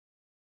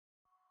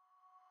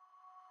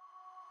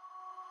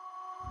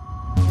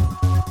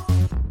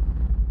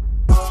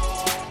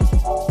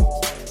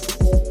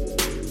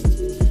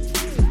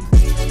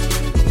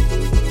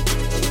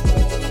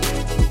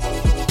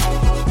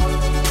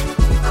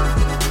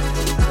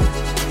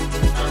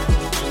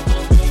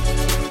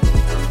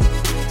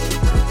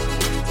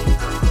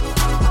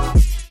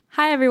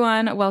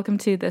everyone. Welcome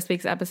to this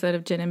week's episode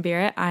of Gin and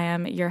Beer It. I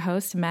am your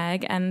host,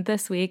 Meg, and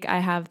this week I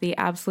have the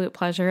absolute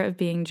pleasure of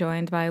being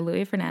joined by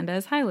Louis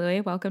Fernandez. Hi,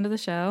 Louis. Welcome to the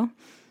show.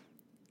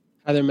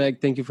 Hi there, Meg.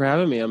 Thank you for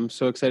having me. I'm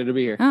so excited to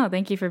be here. Oh,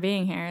 thank you for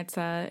being here. It's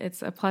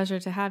a pleasure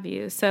to have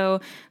you.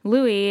 So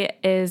Louis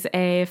is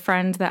a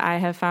friend that I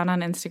have found on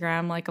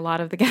Instagram, like a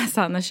lot of the guests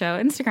on the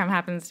show. Instagram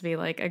happens to be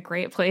like a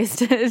great place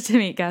to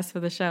meet guests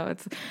for the show.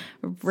 It's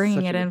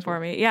bringing it in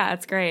for me. Yeah,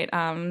 it's great.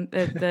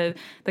 The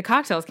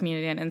cocktails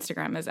community on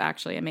Instagram is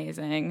actually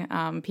amazing.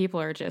 People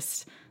are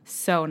just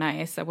so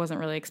nice. I wasn't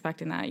really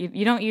expecting that.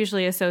 You don't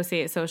usually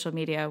associate social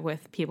media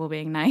with people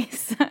being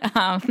nice.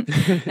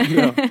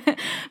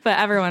 But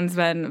everyone's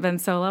been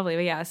so lovely.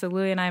 But yeah, so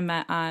Louis and I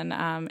met on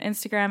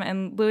Instagram.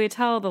 And Louis,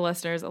 tell the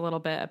listeners a little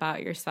bit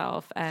about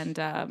yourself and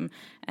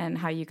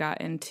how you got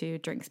into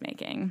drinks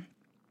making.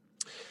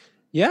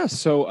 Yeah,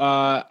 so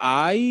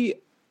I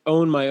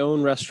own my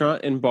own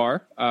restaurant and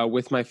bar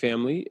with my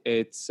family.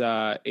 It's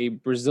a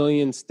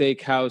Brazilian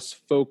steakhouse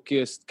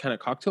focused kind of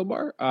cocktail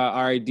bar.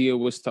 Our idea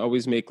was to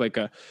always make like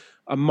a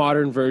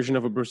modern version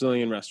of a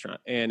Brazilian restaurant.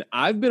 And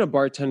I've been a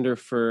bartender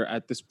for,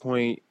 at this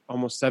point,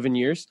 almost 7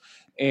 years.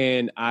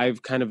 And I've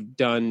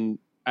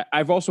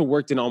also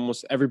worked in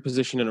almost every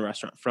position in a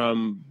restaurant,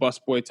 from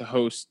busboy to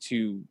host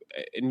to,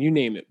 and you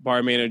name it,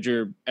 bar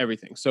manager,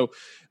 everything. So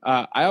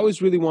I always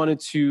worked in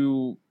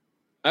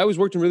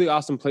really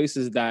awesome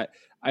places that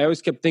I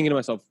always kept thinking to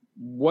myself,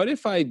 what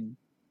if I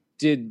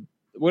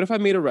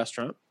made a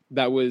restaurant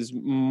that was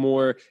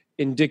more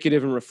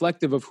indicative and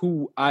reflective of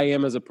who I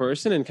am as a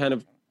person and kind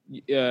of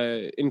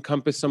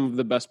encompass some of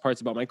the best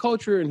parts about my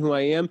culture and who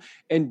I am,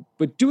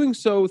 but doing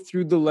so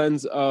through the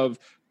lens of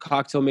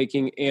cocktail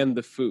making and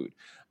the food.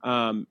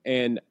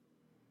 And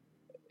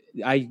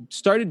I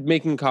started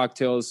making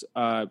cocktails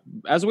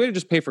as a way to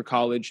just pay for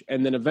college.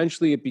 And then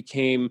eventually it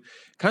became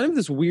kind of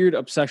this weird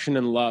obsession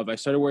and love. I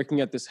started working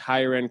at this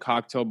higher end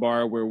cocktail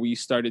bar where we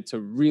started to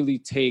really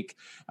take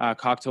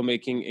cocktail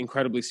making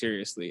incredibly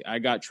seriously. I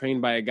got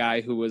trained by a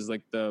guy who was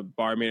like the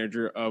bar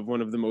manager of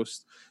one of the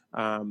most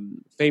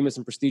famous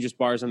and prestigious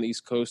bars on the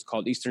East Coast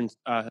called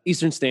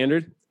Eastern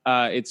Standard.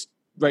 It's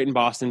right in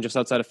Boston, just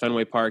outside of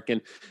Fenway Park.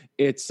 And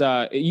it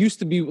used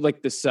to be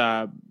like this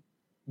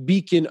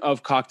beacon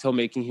of cocktail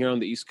making here on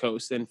the East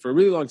Coast. And for a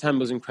really long time, it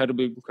was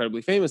incredibly,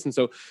 incredibly famous. And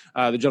so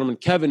the gentleman,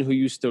 Kevin, who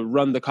used to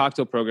run the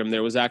cocktail program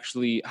there, was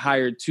actually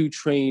hired to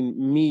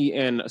train me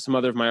and some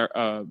other of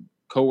my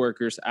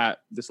coworkers at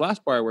this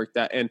last bar I worked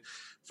at. And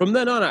from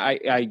then on,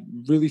 I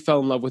really fell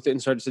in love with it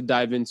and started to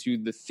dive into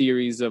the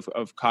theories of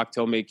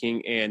cocktail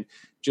making and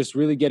just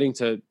really getting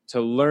to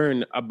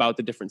learn about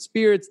the different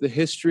spirits, the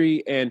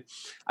history. And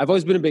I've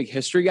always been a big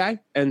history guy.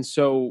 And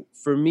so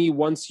for me,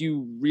 once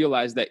you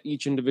realize that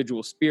each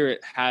individual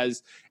spirit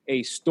has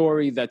a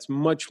story that's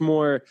much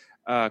more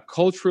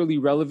culturally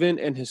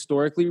relevant and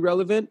historically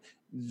relevant,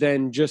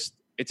 then just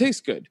it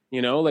tastes good.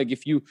 You know, like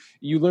if you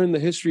learn the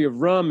history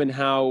of rum and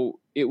how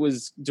it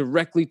was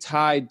directly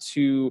tied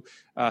to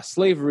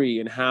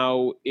slavery and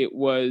how it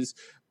was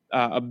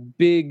a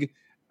big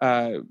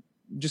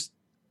just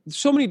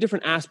so many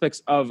different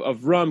aspects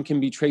of rum can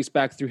be traced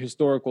back through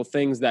historical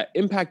things that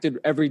impacted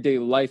everyday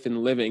life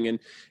and living. And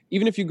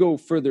even if you go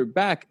further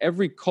back,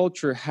 every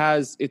culture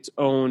has its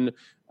own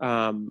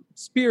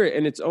spirit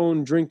and its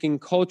own drinking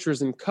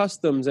cultures and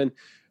customs. And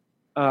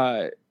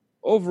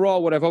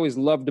overall, what I've always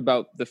loved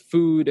about the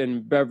food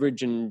and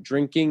beverage and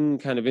drinking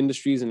kind of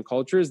industries and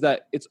cultures,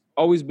 that it's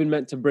always been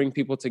meant to bring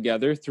people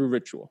together through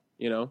ritual,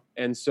 you know?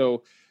 And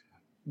so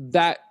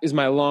that is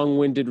my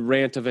long-winded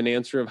rant of an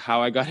answer of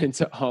how I got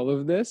into all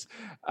of this.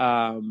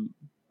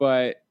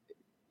 But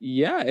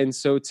yeah, and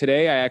so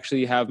today I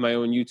actually have my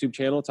own YouTube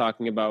channel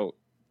talking about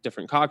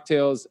different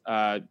cocktails.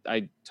 I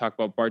talk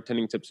about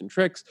bartending tips and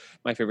tricks,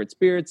 my favorite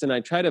spirits, and I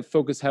try to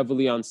focus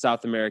heavily on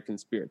South American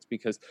spirits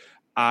because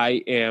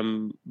I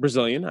am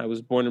Brazilian. I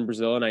was born in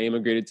Brazil and I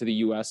immigrated to the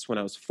US when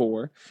I was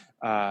 4.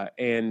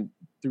 And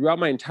throughout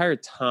my entire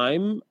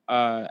time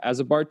as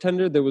a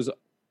bartender, there was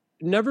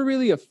never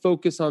really a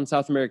focus on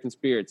South American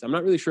spirits. I'm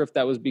not really sure if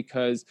that was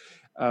because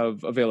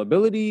of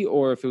availability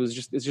or if it's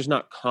just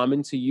not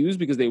common to use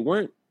because they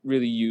weren't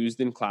really used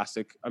in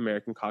classic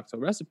American cocktail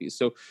recipes.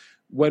 So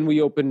when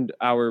we opened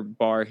our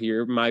bar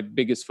here, my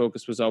biggest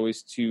focus was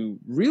always to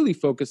really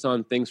focus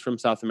on things from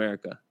South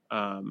America.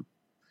 And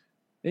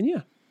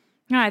yeah.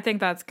 No, I think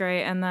that's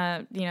great. And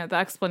the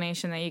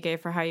explanation that you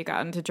gave for how you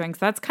got into drinks,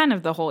 that's kind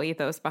of the whole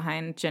ethos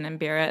behind Gin and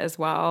Beer It as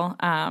well.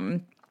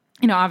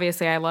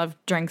 Obviously I love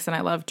drinks and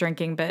I love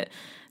drinking, but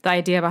the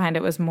idea behind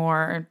it was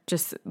more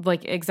just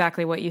like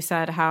exactly what you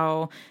said,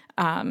 how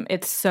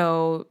it's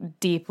so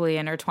deeply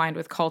intertwined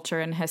with culture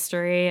and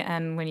history.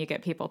 And when you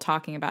get people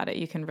talking about it,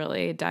 you can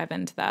really dive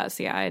into that.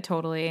 So yeah, I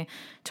totally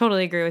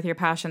agree with your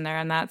passion there.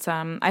 And that's,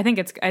 I think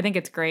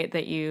it's great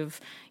that you've,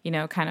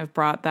 kind of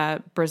brought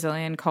that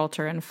Brazilian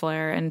culture and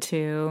flair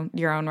into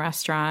your own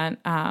restaurant.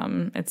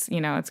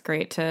 It's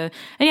great to,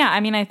 and yeah, I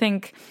mean, I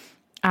think,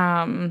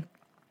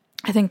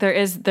 I think there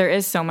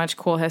is so much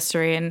cool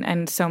history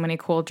and so many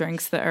cool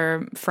drinks that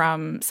are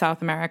from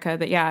South America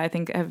that, yeah, I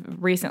think have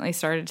recently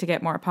started to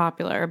get more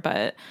popular.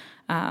 But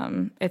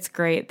it's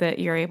great that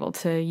you're able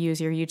to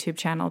use your YouTube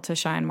channel to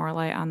shine more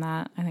light on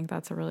that. I think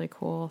that's a really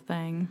cool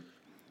thing.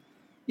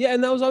 Yeah,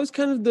 and that was always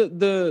kind of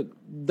the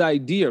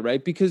idea,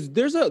 right? Because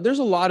there's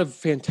a lot of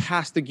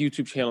fantastic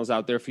YouTube channels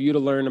out there for you to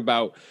learn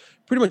about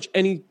pretty much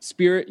any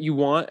spirit you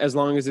want, as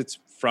long as it's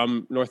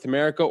from North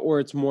America or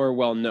it's more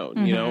well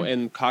known, you know.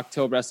 And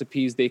cocktail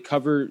recipes, they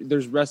cover.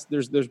 There's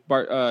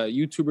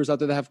YouTubers out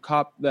there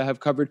that have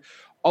covered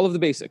all of the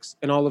basics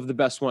and all of the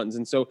best ones.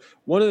 And so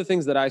one of the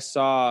things that I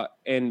saw,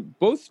 and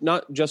both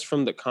not just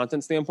from the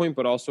content standpoint,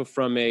 but also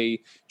from a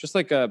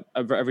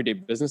everyday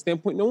business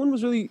standpoint, no one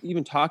was really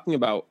even talking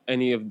about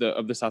any of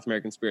the South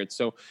American spirits.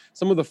 So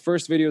some of the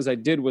first videos I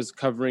did was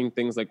covering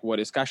things like what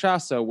is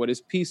cachaça, what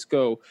is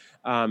pisco,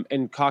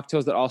 and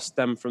cocktails that all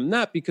stem from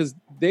that, because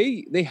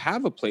they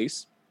have a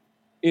place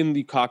in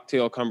the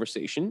cocktail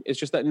conversation. It's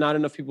just that not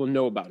enough people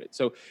know about it.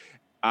 So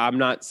I'm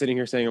not sitting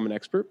here saying I'm an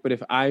expert, but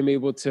if I'm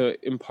able to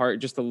impart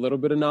just a little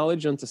bit of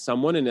knowledge onto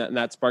someone and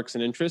that sparks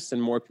an interest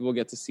and more people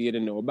get to see it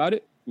and know about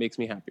it, makes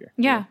me happier.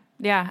 Yeah.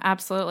 Yeah,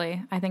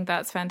 absolutely. I think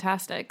that's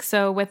fantastic.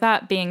 So with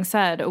that being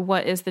said,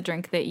 what is the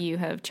drink that you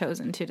have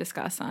chosen to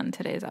discuss on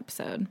today's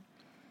episode?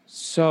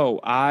 So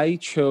I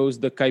chose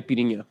the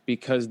caipirinha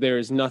because there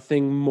is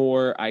nothing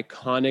more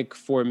iconic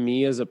for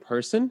me as a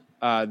person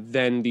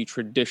than the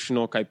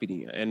traditional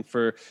caipirinha. And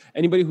for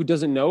anybody who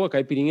doesn't know, a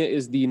caipirinha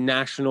is the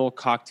national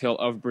cocktail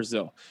of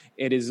Brazil.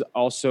 It is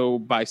also,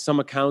 by some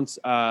accounts,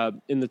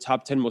 in the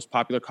top 10 most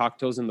popular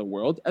cocktails in the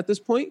world at this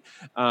point.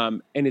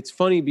 And it's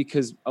funny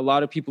because a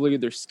lot of people are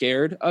either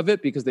scared of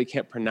it because they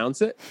can't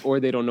pronounce it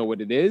or they don't know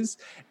what it is.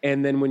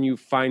 And then when you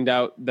find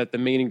out that the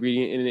main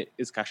ingredient in it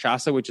is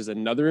cachaça, which is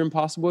another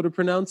impossible to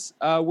pronounce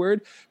word,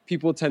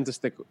 people tend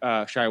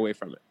to shy away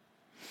from it.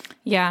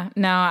 Yeah,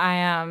 no,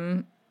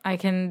 I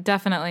can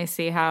definitely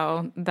see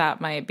how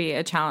that might be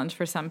a challenge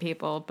for some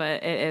people,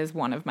 but it is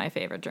one of my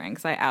favorite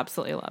drinks. I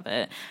absolutely love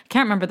it. I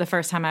can't remember the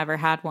first time I ever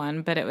had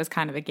one, but it was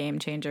kind of a game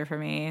changer for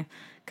me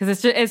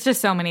because it's just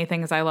so many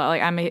things I love.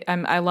 Like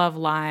I love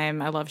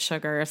lime, I love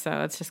sugar,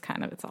 so it's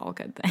all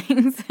good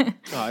things.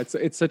 Oh,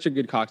 it's such a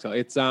good cocktail.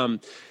 It's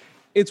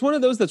one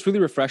of those that's really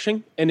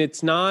refreshing, and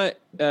it's not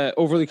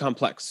overly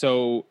complex.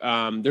 So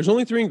there's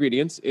only 3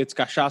 ingredients. It's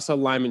cachaça,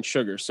 lime, and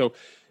sugar. So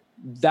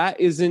that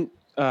isn't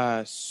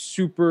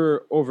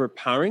super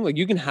overpowering. Like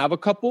you can have a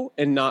couple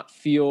and not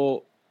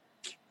feel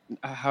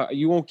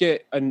you won't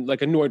get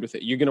annoyed with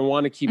it. You're going to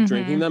want to keep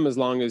drinking them as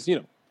long as,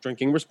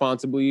 drinking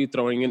responsibly,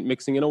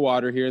 mixing in a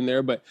water here and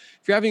there. But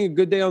if you're having a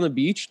good day on the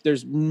beach,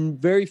 there's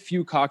very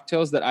few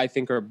cocktails that I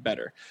think are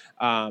better.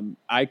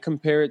 I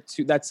compare it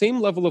to that same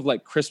level of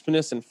like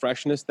crispness and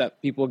freshness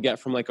that people get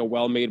from like a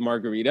well-made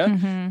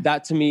margarita.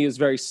 That to me is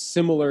very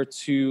similar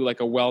to like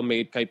a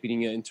well-made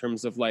caipirinha in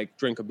terms of like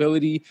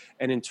drinkability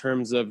and in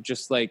terms of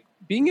just like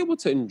being able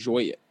to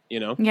enjoy it.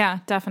 Yeah,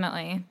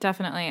 definitely.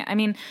 I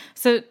mean,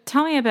 so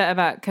tell me a bit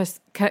about cachaça.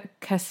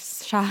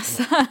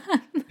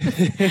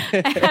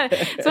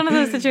 It's one of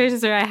those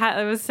situations where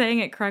I was saying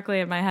it correctly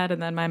in my head and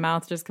then my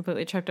mouth just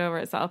completely tripped over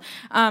itself.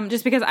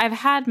 Just because I've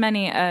had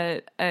many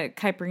a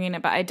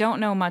caipirinha, but I don't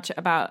know much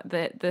about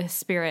the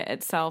spirit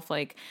itself,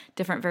 like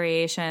different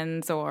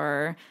variations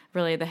or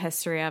really the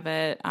history of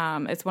it.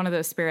 It's one of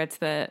those spirits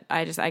that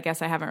I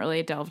guess I haven't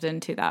really delved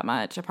into that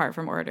much, apart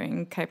from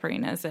ordering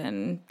caipirinhas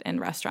in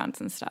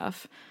restaurants and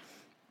stuff.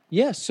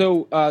 Yeah,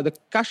 so the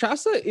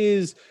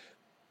cachaça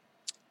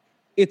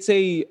it's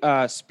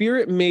a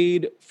spirit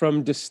made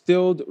from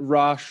distilled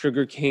raw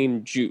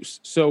sugarcane juice.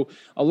 So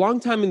a long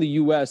time in the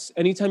U.S.,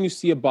 anytime you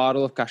see a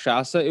bottle of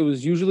cachaça, it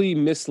was usually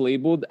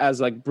mislabeled as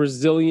like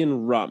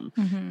Brazilian rum.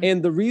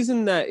 And the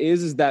reason that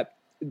is that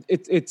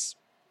it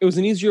was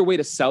an easier way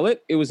to sell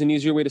it. It was an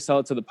easier way to sell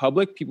it to the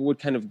public. People would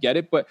kind of get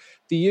it. But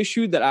the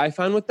issue that I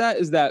found with that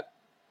is that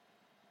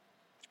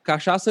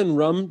cachaça and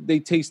rum, they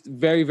taste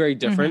very, very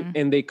different,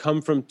 and they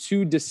come from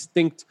 2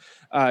 distinct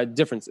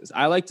differences.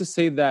 I like to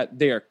say that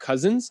they are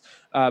cousins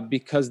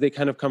because they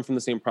kind of come from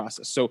the same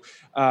process. So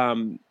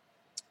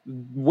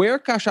where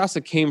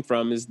cachaça came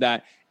from is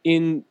that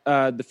in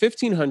the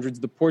 1500s,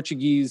 the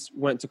Portuguese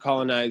went to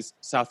colonize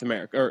South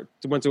America, or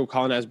went to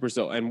colonize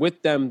Brazil. And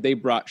with them, they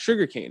brought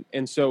sugarcane.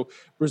 And so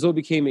Brazil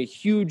became a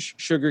huge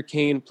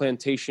sugarcane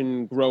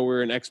plantation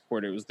grower and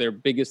exporter. It was their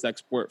biggest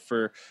export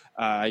for,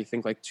 I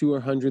think, like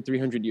 200,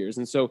 300 years.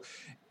 And so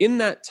in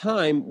that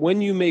time,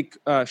 when you make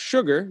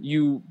sugar,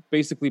 you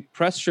basically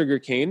press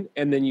sugarcane,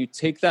 and then you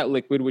take that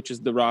liquid, which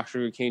is the raw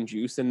sugarcane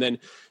juice, and then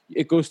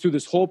it goes through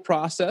this whole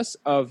process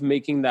of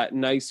making that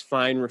nice,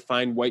 fine,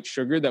 refined white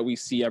sugar that we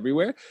see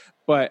everywhere.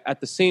 But at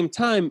the same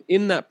time,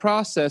 in that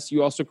process,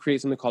 you also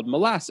create something called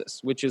molasses,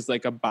 which is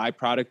like a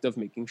byproduct of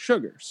making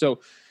sugar. So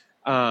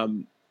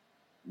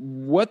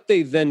what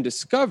they then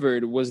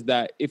discovered was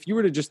that if you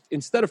were to just,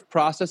 instead of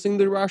processing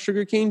the raw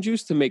sugarcane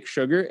juice to make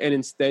sugar, and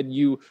instead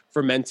you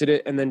fermented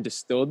it and then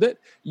distilled it,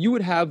 you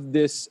would have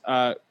this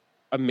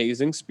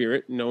amazing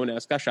spirit known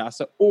as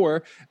cachaça,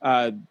 or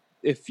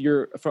if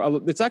you're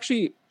it's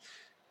actually,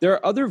 there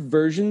are other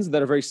versions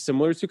that are very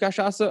similar to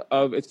cachaça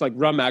of, it's like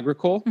rum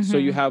agricole. So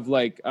you have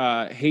like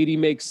Haiti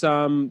makes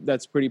some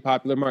that's pretty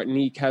popular.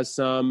 Martinique has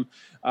some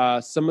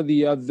of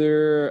the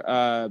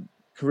other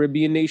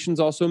Caribbean nations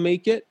also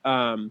make it.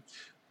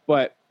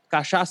 But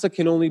cachaça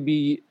can only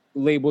be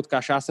labeled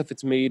cachaça if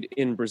it's made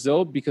in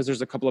Brazil, because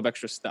there's a couple of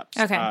extra steps.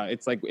 Okay.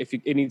 It's like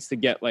it needs to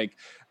get like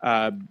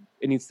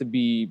it needs to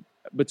be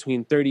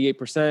between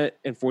 38%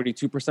 and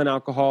 42%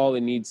 alcohol.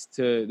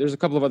 There's a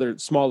couple of other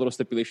small little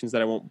stipulations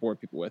that I won't bore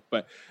people with,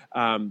 but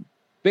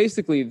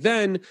basically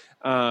then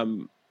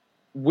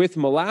with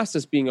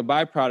molasses being a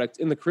byproduct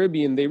in the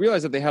Caribbean, they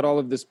realized that they had all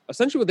of this,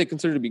 essentially what they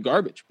considered to be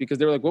garbage, because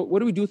they were like, what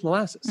do we do with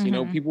molasses? You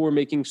know, people were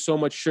making so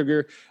much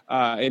sugar,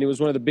 and it was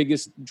one of the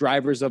biggest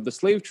drivers of the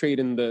slave trade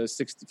in the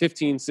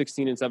 15,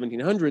 16, and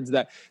 1700s,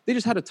 that they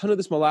just had a ton of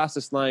this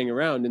molasses lying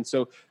around. And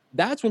so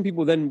that's when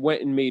people then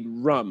went and made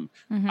rum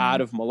out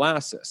of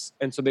molasses.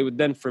 And so they would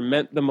then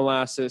ferment the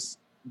molasses,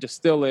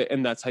 distill it,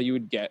 and that's how you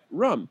would get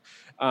rum.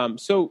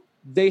 So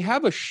they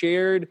have a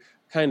shared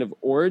kind of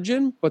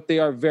origin, but they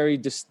are very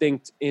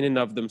distinct in and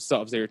of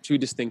themselves. They are two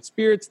distinct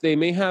spirits. They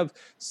may have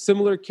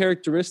similar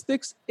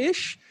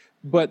characteristics-ish,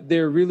 but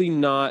they're really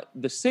not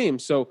the same.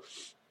 So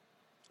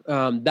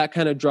that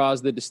kind of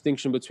draws the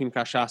distinction between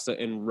cachaça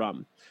and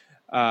rum.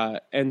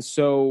 And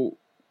so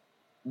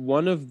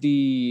one of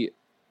the...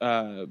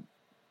 and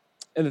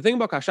the thing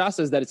about cachaça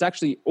is that it's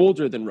actually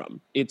older than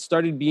rum. It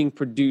started being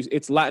produced.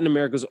 It's Latin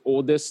America's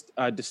oldest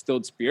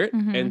distilled spirit.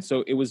 And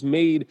so it was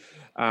made...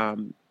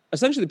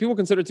 essentially, people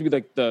consider it to be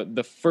like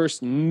the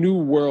first New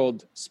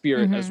World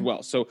spirit as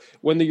well. So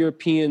when the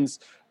Europeans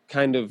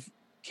kind of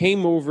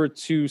came over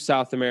to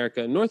South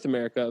America and North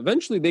America,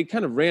 eventually they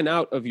kind of ran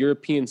out of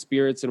European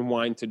spirits and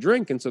wine to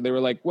drink. And so they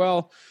were like,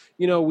 well,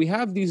 you know, we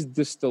have these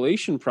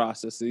distillation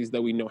processes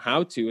that we know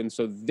how to. And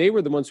so they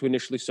were the ones who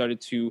initially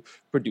started to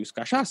produce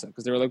cachaça,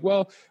 because they were like,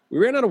 well, we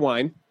ran out of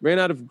wine, ran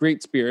out of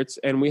great spirits,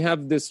 and we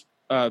have this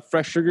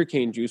fresh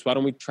sugarcane juice. Why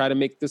don't we try to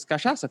make this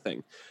cachaça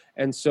thing?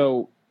 And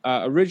so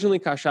originally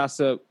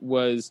cachaça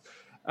was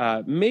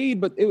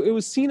made, but it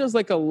was seen as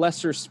like a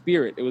lesser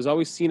spirit. It was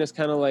always seen as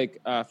kind of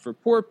like for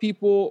poor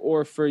people,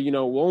 or for, you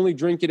know, we'll only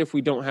drink it if we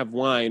don't have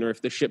wine, or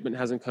if the shipment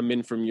hasn't come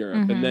in from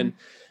Europe. And then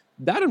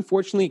that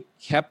unfortunately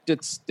kept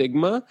its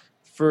stigma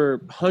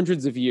for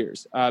hundreds of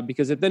years,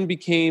 because it then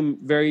became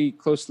very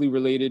closely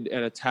related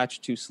and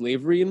attached to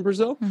slavery in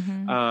Brazil.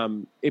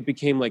 It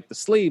became like the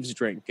slaves'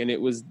 drink, and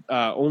it was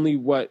only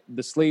what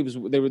the slaves,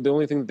 they were the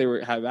only thing that they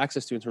were have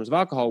access to in terms of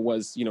alcohol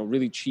was, you know,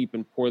 really cheap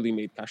and poorly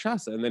made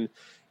cachaça. And then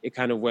it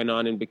kind of went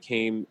on and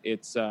became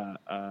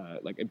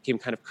like it became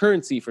kind of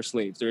currency for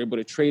slaves. They're able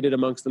to trade it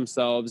amongst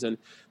themselves, and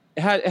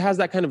it has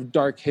that kind of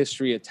dark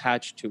history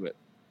attached to it.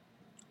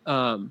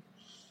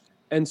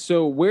 And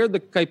so where the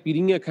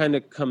caipirinha kind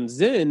of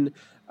comes in,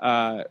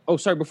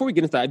 before we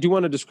get into that, I do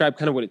want to describe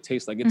kind of what it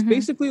tastes like. It's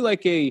basically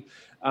like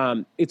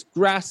it's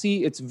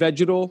grassy, it's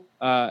vegetal,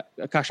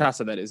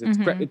 cachaça that is.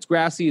 It's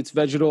grassy, it's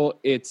vegetal,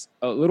 it's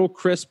a little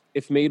crisp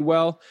if made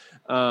well,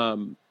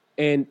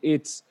 and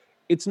it's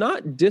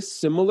not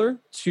dissimilar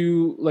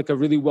to like a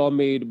really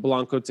well-made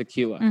Blanco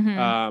tequila.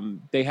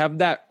 They have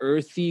that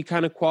earthy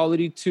kind of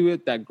quality to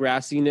it, that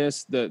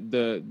grassiness,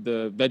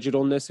 the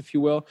vegetalness, if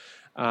you will.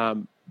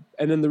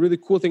 And then the really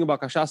cool thing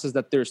about cachaça is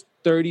that there's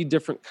 30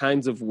 different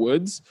kinds of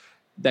woods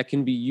that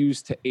can be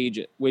used to age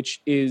it,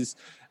 which is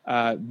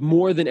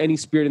more than any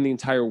spirit in the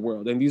entire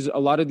world. And a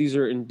lot of these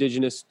are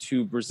indigenous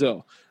to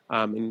Brazil.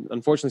 And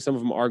unfortunately, some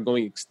of them are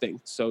going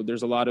extinct. So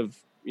there's a lot of,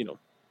 you know,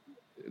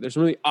 there's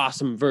really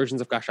awesome versions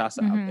of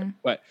cachaça out there.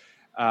 But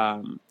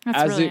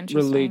as really it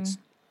relates,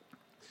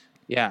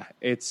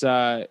 it's,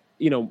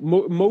 you know,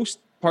 most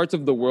parts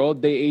of the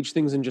world, they age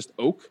things in just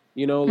oak,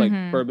 you know, like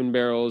bourbon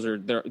barrels, or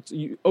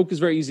oak is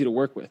very easy to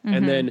work with.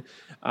 And then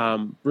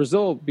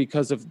Brazil,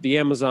 because of the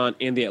Amazon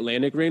and the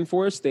Atlantic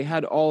rainforest, they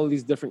had all of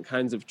these different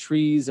kinds of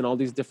trees and all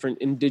these different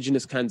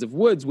indigenous kinds of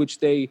woods, which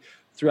they,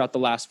 throughout the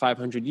last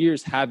 500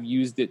 years, have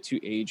used it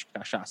to age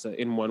cachaça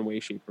in one way,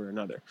 shape, or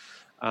another.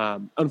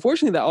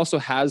 Unfortunately, that also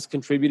has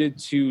contributed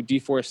to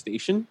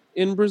deforestation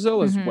in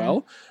Brazil as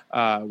well,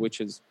 which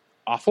is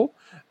awful.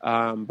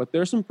 But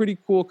there are some pretty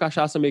cool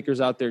cachaça makers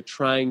out there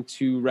trying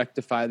to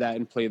rectify that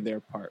and play their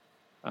part.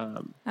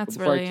 That's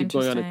before really I keep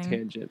going on a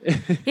interesting.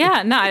 tangent.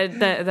 Yeah, no,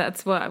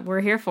 that's what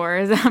we're here for.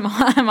 Is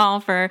I'm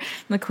all for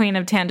the queen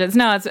of tangents.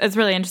 No, it's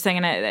really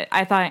interesting, and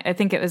I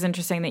think it was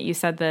interesting that you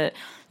said that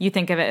you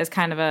think of it as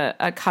kind of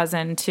a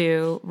cousin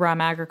to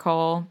rum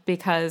agricole,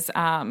 because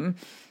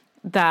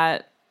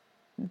that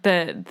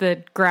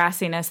the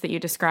grassiness that you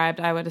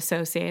described, I would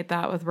associate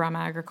that with rum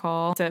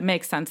agricole. So it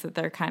makes sense that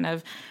they're kind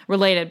of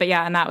related. But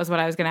yeah, and that was what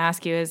I was going to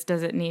ask you, is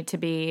does it need to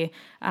be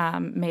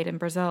made in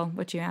Brazil,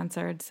 which you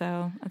answered.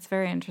 So that's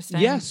very interesting.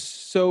 Yes.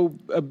 So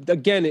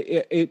again,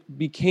 it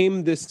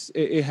became this,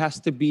 it has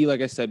to be, like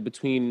I said,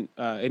 between,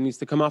 it needs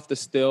to come off the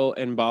still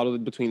and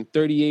bottled between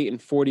 38 and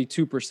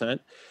 42%.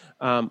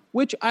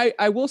 which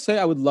I will say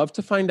I would love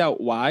to find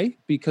out why,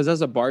 because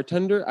as a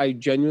bartender,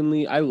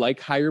 I like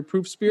higher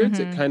proof spirits.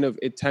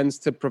 It tends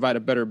to provide a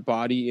better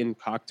body in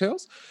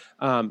cocktails.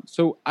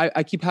 So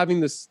I keep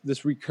having this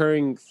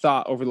recurring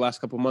thought over the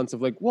last couple of months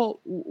of like, well,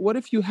 what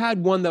if you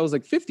had one that was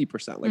like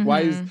 50%?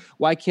 Like,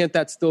 why can't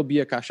that still be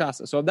a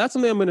cachaça? So that's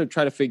something I'm going to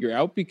try to figure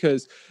out,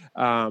 because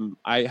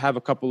I have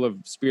a couple of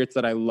spirits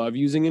that I love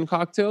using in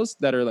cocktails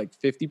that are like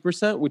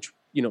 50%, which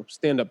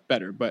stand up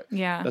better. But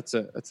yeah, that's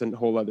a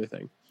whole other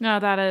thing. No,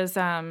 that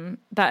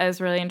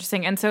is really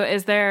interesting. And so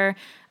is there,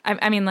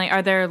 I mean, like,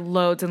 are there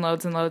loads and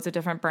loads and loads of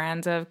different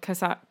brands of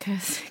cachaça?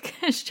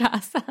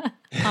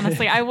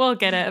 Honestly, I will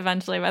get it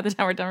eventually by the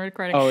time we're done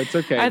recording. Oh, it's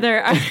okay.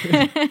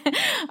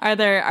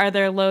 Are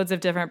there loads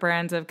of different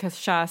brands of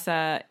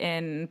cachaça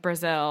in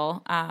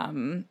Brazil?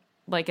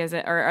 Like, is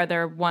it, or are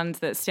there ones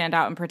that stand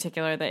out in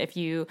particular that if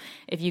you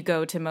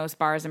go to most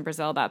bars in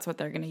Brazil, that's what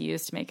they're going to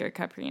use to make your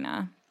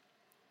caipirinha?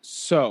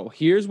 So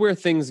here's where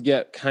things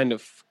get kind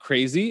of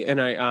crazy,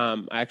 and I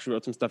actually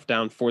wrote some stuff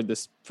down for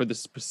this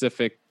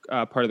specific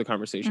part of the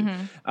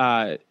conversation.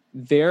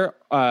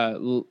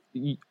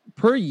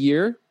 Per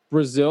year,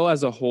 Brazil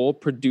as a whole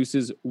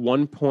produces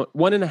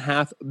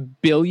 1.5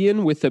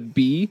 billion with a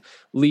B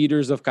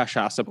liters of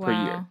cachaça per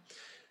year.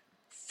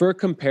 For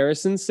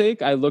comparison's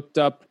sake, I looked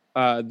up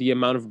the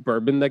amount of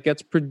bourbon that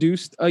gets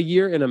produced a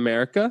year in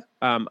America.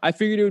 I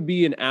figured it would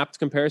be an apt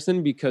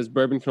comparison because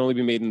bourbon can only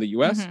be made in the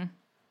U.S.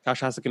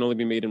 Cachaça can only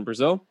be made in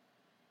Brazil.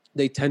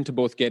 They tend to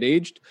both get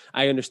aged.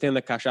 I understand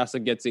that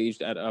cachaça gets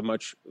aged at a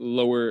much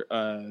lower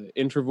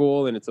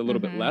interval and it's a little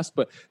bit less,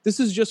 but this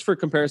is just for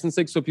comparison's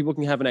sake so people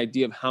can have an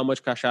idea of how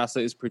much cachaça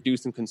is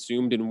produced and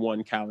consumed in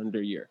one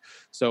calendar year.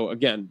 So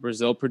again,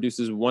 Brazil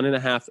produces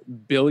 1.5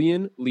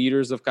 billion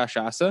liters of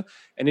cachaça,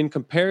 and in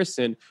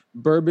comparison,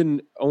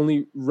 bourbon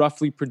only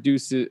roughly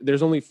produces,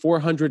 there's only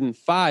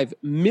 405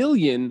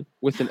 million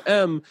with an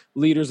M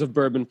liters of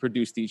bourbon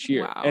produced each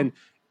year. Wow. And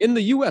in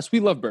the U.S.,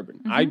 we love bourbon.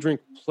 I drink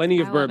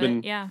plenty of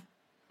bourbon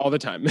all the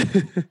time.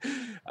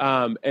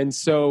 And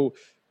so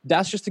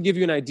that's just to give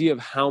you an idea of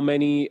how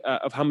many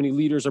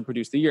liters are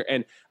produced a year.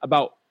 And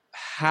about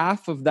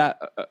half of that,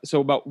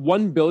 so about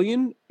 1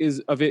 billion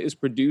of it is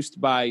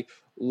produced by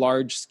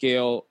large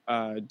scale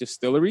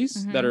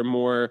distilleries that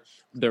are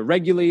they're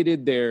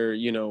regulated. They're,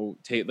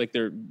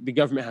 the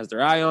government has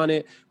their eye on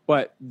it.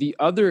 But the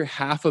other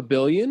 500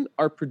 million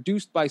are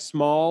produced by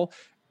small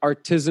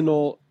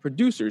artisanal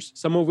producers,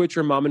 some of which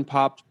are mom and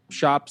pop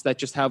shops that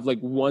just have like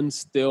one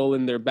still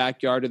in their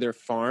backyard of their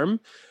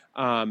farm.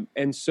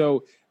 And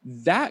so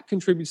that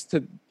contributes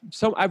to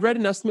some. I've read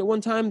an estimate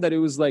one time that it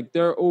was like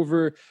there are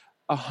over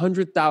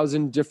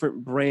 100,000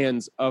 different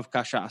brands of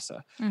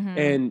cachaça.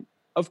 And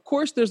of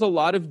course, there's a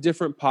lot of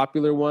different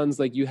popular ones.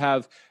 Like you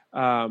have,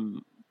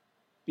 Leblon,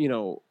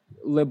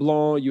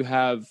 you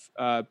have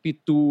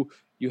Pitu,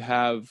 you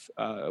have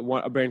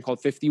a brand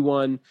called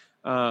 51.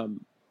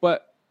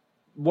 But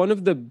one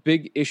of the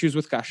big issues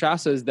with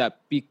cachaça is that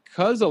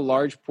because a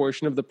large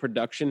portion of the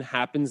production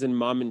happens in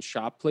mom and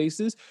shop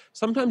places,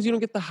 sometimes you don't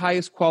get the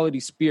highest quality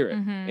spirit.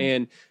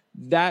 And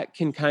that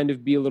can kind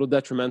of be a little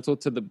detrimental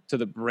to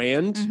the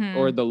brand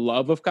or the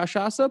love of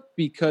cachaça,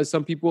 because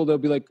some people, they'll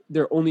be like,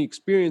 their only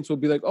experience will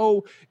be like,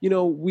 oh,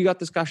 we got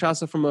this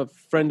cachaça from a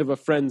friend of a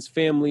friend's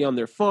family on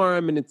their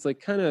farm. And it's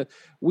like kind of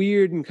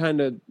weird and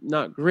kind of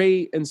not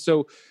great. And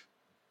so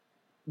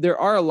there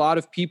are a lot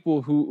of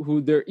people who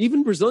they're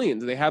even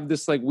Brazilians. They have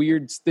this like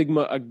weird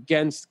stigma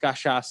against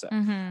cachaça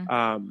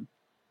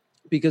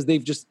because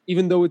they've just,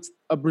 even though it's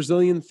a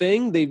Brazilian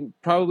thing, they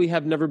probably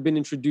have never been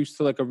introduced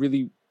to like a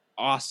really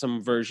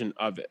awesome version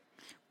of it.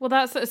 Well,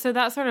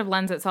 that sort of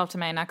lends itself to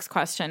my next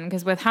question,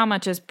 because with how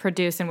much is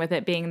produced and with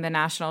it being the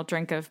national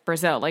drink of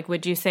Brazil, like,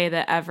 would you say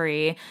that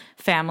every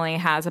family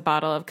has a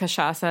bottle of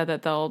cachaça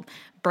that they'll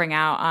bring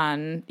out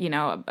on,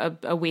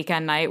 a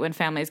weekend night when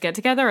families get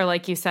together? Or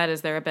like you said,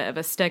 is there a bit of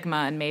a stigma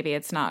and maybe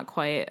it's not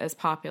quite as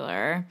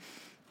popular?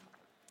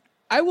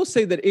 I will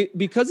say that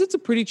because it's a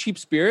pretty cheap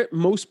spirit,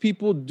 most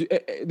people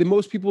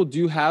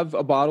do have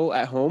a bottle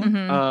at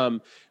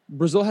home.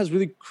 Brazil has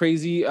really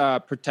crazy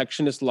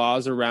protectionist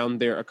laws around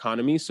their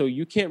economy. So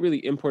you can't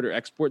really import or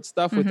export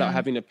stuff without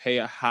having to pay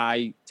a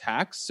high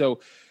tax. So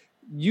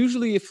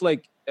usually if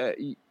like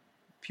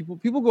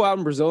people go out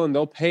in Brazil and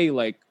they'll pay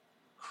like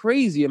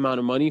crazy amount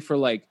of money for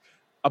like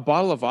a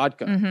bottle of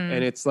vodka.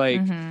 And it's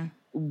like,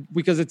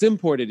 because it's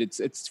imported,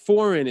 it's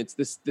foreign, it's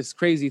this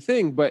crazy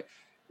thing, but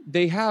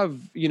they have,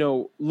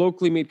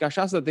 locally made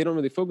cachaça that they don't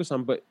really focus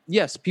on. But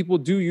yes, people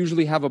do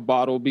usually have a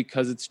bottle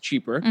because it's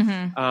cheaper.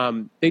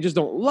 They just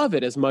don't love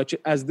it as much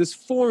as this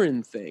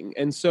foreign thing.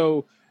 And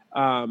so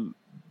I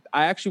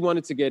actually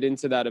wanted to get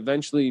into that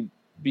eventually,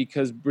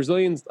 because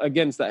Brazilians,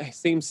 again, it's that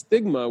same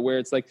stigma where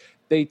it's like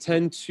they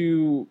tend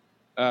to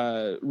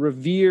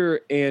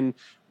revere and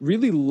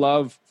really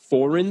love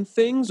foreign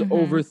things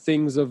over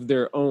things of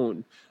their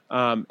own.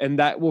 And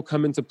that will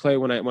come into play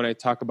when I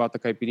talk about the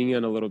caipirinha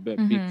in a little bit,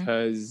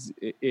 because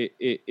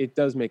it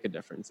does make a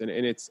difference. And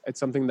it's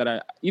something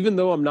that even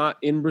though I'm not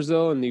in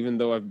Brazil and even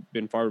though I've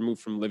been far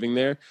removed from living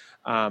there,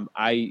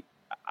 I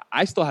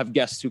I still have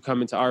guests who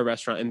come into our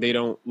restaurant and they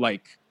don't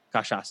like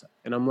cachaça.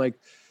 And I'm like,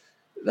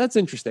 that's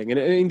interesting.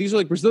 And these are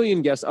like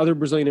Brazilian guests, other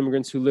Brazilian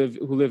immigrants who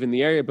live in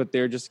the area, but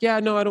they're just, yeah,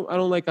 no, I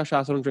don't like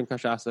cachaça. I don't drink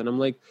cachaça. And I'm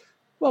like,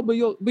 well, but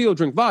you'll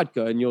drink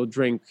vodka and you'll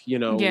drink,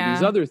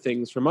 these other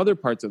things from other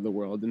parts of the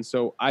world. And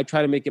so I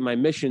try to make it my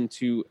mission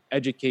to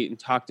educate and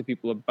talk to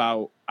people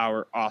about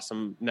our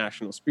awesome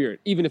national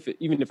spirit, even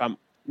if I'm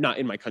not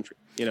in my country,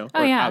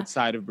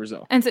 outside of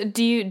Brazil. And so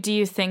do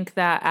you think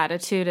that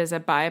attitude is a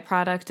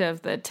byproduct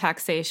of the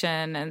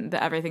taxation and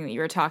everything that you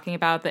were talking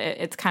about?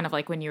 That it's kind of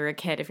like when you were a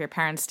kid, if your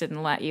parents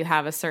didn't let you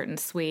have a certain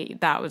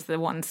sweet, that was the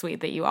one sweet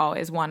that you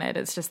always wanted.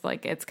 It's just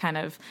like, it's kind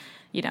of,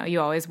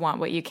 you always want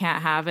what you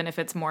can't have. And if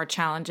it's more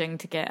challenging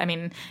to get, I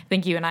mean, I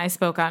think you and I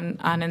spoke on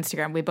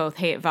Instagram, we both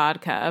hate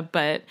vodka,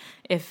 but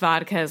if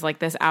vodka is like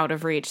this out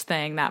of reach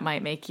thing, that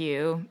might make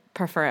you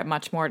prefer it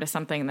much more to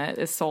something that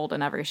is sold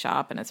in every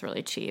shop and it's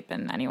really cheap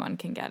and anyone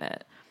can get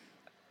it.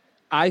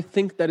 I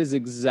think that is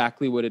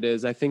exactly what it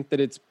is. I think that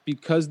it's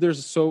because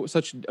there's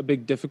such a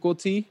big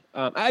difficulty.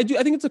 I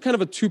think it's a kind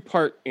of a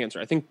two-part answer.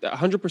 I think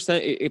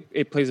 100%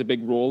 it plays a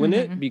big role in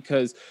it,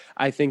 because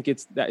I think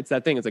it's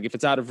that thing. It's like, if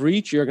it's out of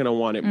reach, you're going to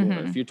want it more.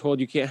 If you're told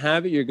you can't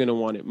have it, you're going to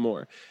want it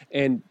more.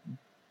 And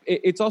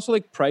it's also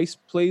like price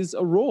plays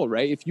a role,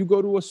 right? If you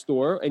go to a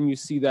store and you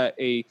see that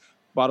a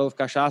bottle of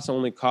cachaça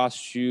only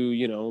costs you,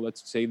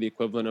 let's say the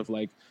equivalent of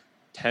like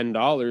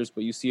 $10,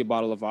 but you see a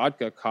bottle of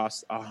vodka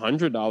costs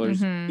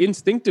 $100,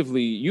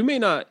 instinctively, you may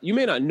not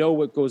know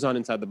what goes on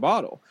inside the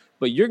bottle,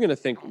 but you're going to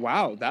think,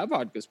 wow, that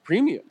vodka's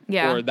premium,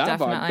 or that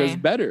vodka's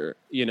better,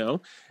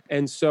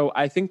 And so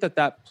I think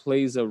that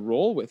plays a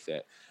role with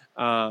it.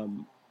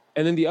 And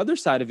then the other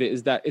side of it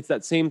is that it's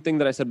that same thing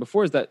that I said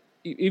before, is that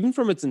even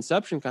from its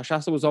inception,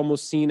 cachaça was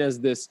almost seen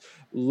as this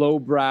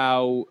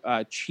lowbrow,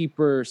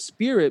 cheaper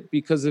spirit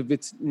because of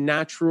its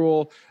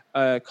natural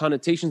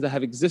connotations that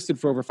have existed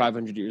for over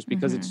 500 years,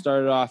 because it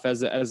started off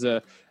as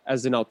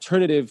an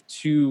alternative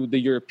to the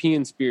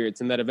European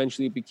spirits, and that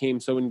eventually became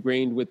so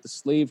ingrained with the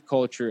slave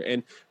culture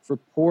and for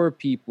poor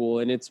people.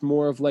 And it's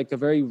more of like a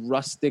very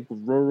rustic,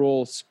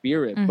 rural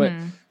spirit. But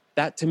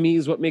that to me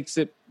is what makes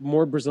it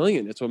more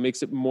Brazilian. It's what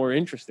makes it more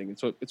interesting.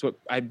 It's what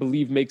I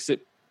believe makes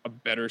it a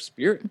better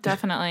spirit.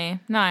 Definitely.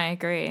 No, I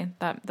agree.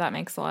 That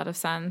makes a lot of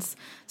sense.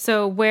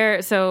 So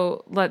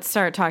let's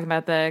start talking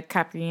about the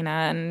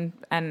caipirinha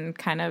and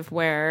kind of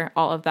where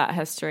all of that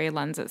history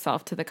lends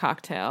itself to the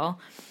cocktail.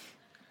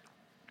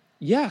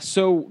 Yeah.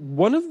 So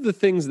one of the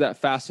things that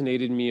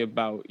fascinated me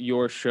about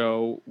your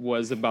show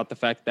was about the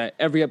fact that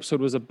every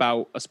episode was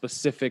about a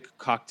specific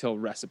cocktail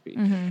recipe.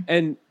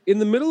 And in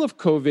the middle of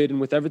COVID, and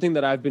with everything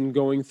that I've been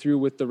going through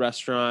with the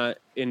restaurant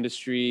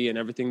industry and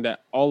everything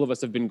that all of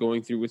us have been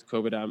going through with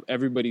COVID,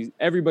 everybody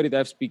that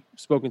I've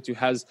spoken to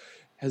has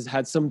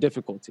had some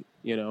difficulty,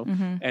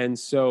 And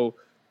so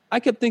I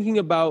kept thinking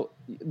about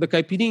the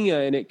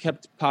caipirinha, and it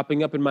kept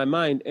popping up in my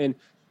mind. And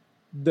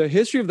the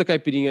history of the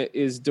caipirinha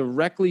is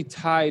directly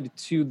tied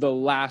to the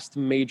last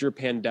major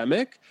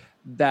pandemic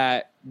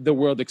that the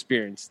world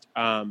experienced.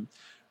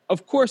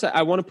 Of course,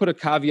 I want to put a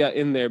caveat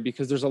in there,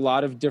 because there's a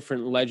lot of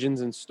different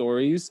legends and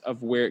stories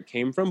of where it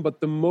came from.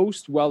 But the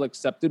most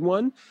well-accepted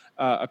one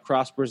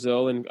across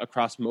Brazil and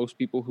across most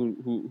people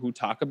who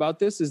talk about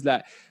this is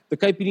that the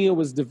caipirinha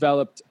was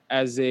developed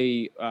as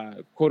a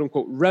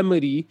quote-unquote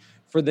remedy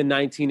for the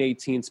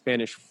 1918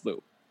 Spanish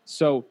flu.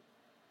 So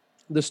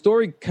the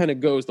story kind of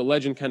goes, the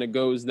legend kind of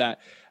goes that,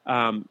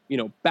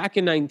 back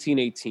in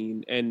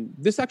 1918, and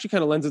this actually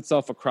kind of lends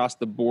itself across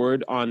the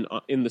board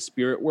in the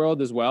spirit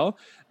world as well.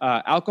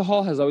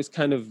 Alcohol has always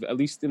kind of, at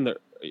least in the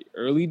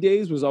early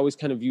days, was always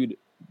kind of viewed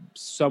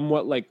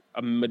somewhat like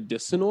a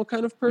medicinal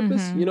kind of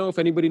purpose. If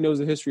anybody knows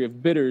the history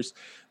of bitters,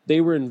 they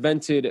were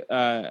invented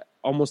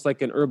almost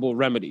like an herbal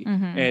remedy.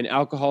 And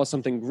alcohol is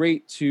something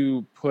great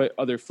to put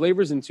other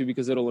flavors into,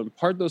 because it'll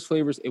impart those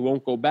flavors. It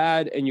won't go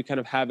bad, and you kind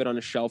of have it on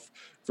a shelf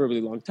for a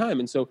really long time.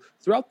 And so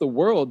throughout the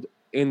world,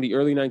 in the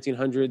early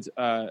 1900s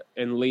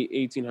and late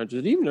 1800s,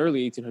 and even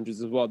early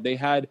 1800s as well, they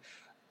had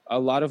a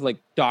lot of like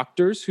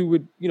doctors who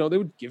would, they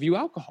would give you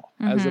alcohol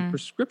as a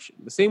prescription,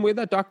 the same way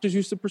that doctors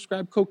used to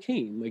prescribe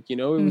cocaine. Like,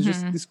 it was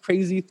just these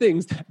crazy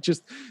things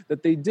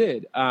that they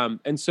did.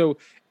 And so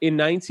in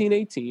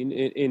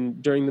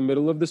 1918, during the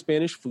middle of the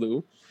Spanish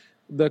flu,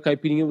 the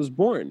caipirinha was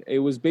born. It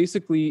was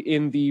basically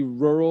in the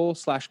rural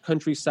 /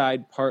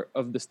 countryside part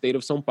of the state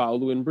of São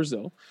Paulo in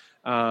Brazil.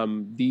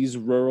 These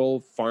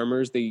rural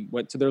farmers, they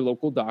went to their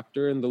local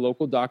doctor, and the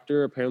local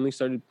doctor apparently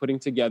started putting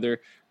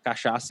together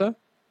cachaça,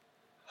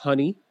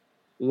 honey,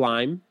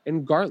 lime,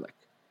 and garlic.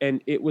 And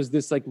it was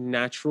this like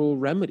natural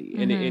remedy.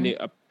 And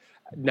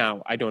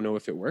now I don't know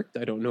if it worked.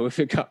 I don't know if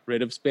it got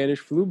rid of Spanish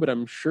flu, but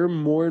I'm sure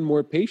more and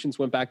more patients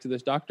went back to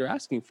this doctor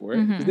asking for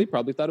it, because they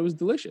probably thought it was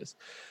delicious.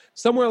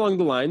 Somewhere along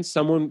the line,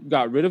 someone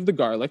got rid of the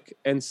garlic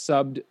and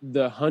subbed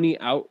the honey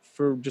out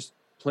for just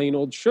plain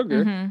old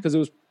sugar, because it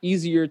was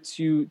easier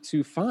to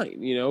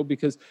find,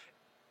 because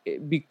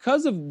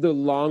because of the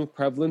long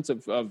prevalence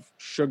of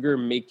sugar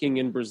making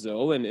in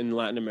Brazil and in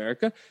Latin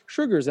America,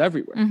 sugar is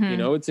everywhere.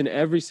 Mm-hmm. It's in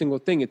every single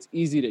thing. It's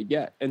easy to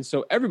get. And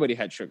so everybody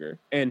had sugar.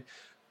 And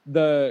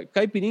the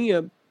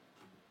caipirinha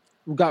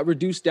got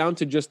reduced down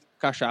to just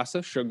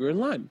cachaça, sugar, and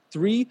lime.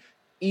 3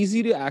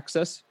 easy to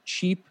access,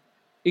 cheap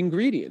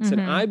ingredients. Mm-hmm.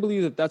 And I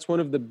believe that that's one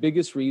of the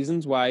biggest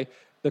reasons why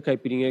the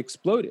caipirinha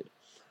exploded.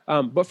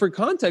 But for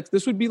context,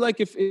 this would be like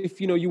if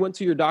you went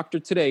to your doctor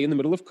today in the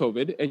middle of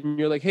COVID and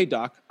you're like, hey,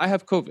 doc, I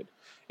have COVID.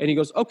 And he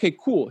goes, okay,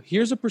 cool.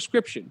 Here's a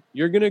prescription.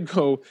 You're going to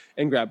go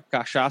and grab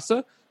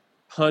cachaça,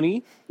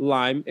 honey,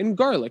 lime, and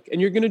garlic,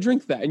 and you're going to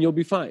drink that and you'll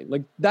be fine.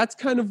 Like, that's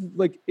kind of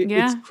like,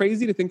 it's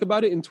crazy to think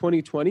about it in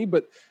 2020,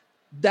 but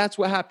that's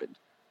what happened,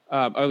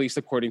 or at least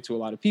according to a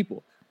lot of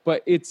people.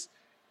 But it's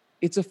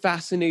a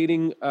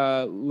fascinating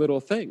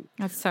little thing.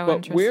 That's so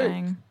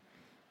interesting.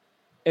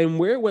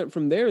 Where it went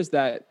from there is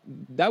that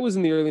was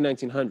in the early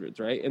 1900s,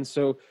 right? And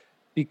so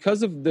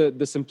because of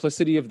the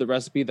simplicity of the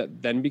recipe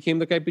that then became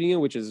the caipirinha,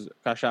 which is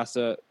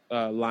cachaça,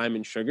 lime,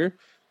 and sugar,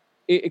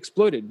 it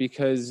exploded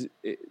because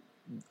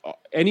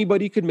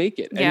anybody could make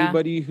it. Yeah.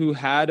 Anybody who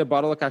had a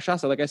bottle of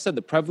cachaça, like I said,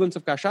 the prevalence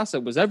of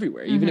cachaça was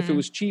everywhere, even if it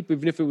was cheap,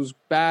 even if it was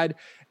bad.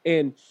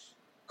 And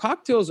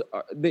cocktails,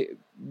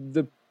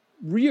 the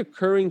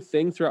reoccurring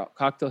thing throughout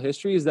cocktail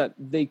history is that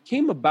they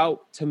came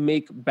about to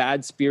make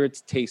bad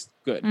spirits taste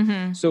good.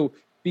 So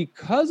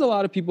because a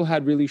lot of people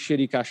had really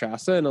shitty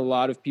cachaça and a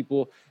lot of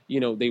people,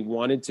 they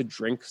wanted to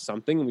drink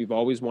something, and we've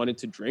always wanted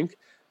to drink,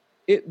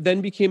 it then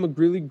became a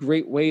really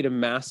great way to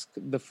mask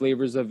the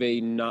flavors of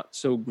a not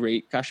so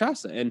great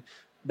cachaça, and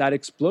that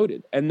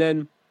exploded. And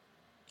then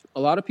a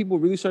lot of people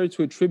really started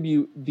to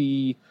attribute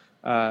the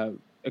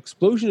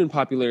explosion in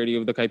popularity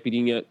of the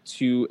caipirinha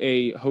to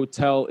a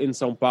hotel in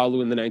São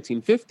Paulo in the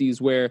 1950s,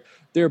 where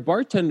their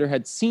bartender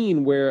had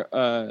seen where,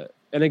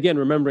 and again,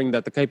 remembering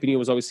that the caipirinha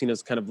was always seen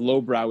as kind of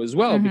lowbrow as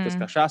well, because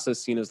cachaça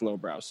is seen as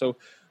lowbrow. So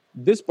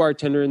this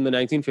bartender in the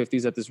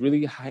 1950s at this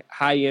really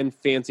high-end,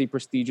 fancy,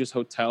 prestigious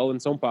hotel in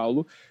São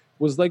Paulo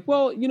was like,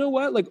 well, you know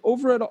what? Like,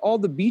 over at all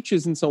the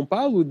beaches in São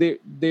Paulo,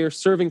 they're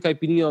serving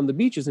caipirinha on the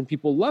beaches and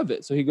people love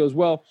it. So he goes,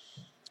 well,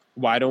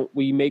 why don't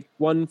we make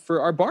one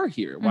for our bar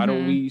here? Why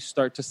don't we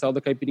start to sell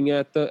the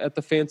caipirinha at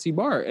the fancy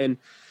bar? And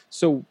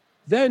so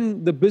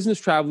then the business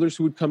travelers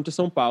who would come to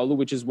São Paulo,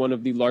 which is one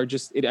of the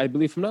largest, I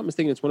believe, if I'm not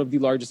mistaken, it's one of the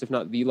largest, if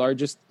not the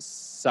largest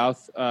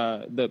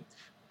the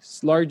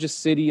largest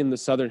city in the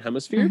Southern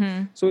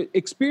Hemisphere. So it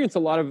experienced a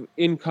lot of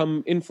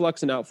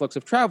influx and outflux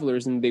of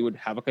travelers, and they would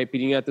have a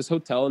caipirinha at this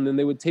hotel, and then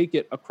they would take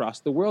it across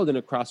the world and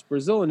across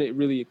Brazil, and it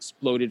really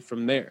exploded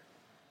from there.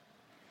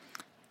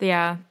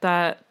 Yeah,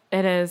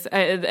 it is.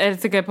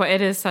 It's a good point.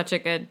 It is such a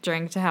good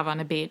drink to have on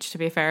a beach, to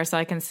be fair. So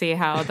I can see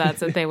how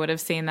they would have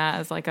seen that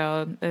as like,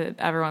 oh,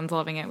 everyone's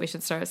loving it, we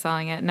should start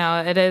selling it.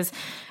 No, it is.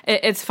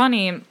 It's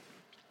funny.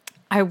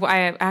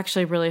 I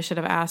actually really should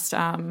have asked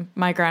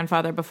my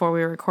grandfather before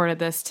we recorded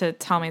this to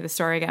tell me the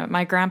story again.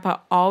 My grandpa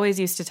always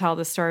used to tell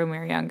the story when we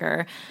were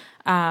younger.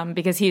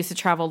 Because he used to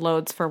travel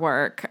loads for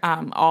work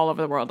all over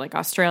the world, like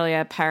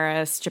Australia,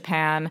 Paris,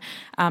 Japan.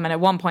 And at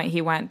one point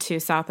he went to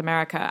South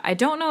America. I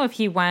don't know if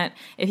he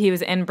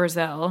was in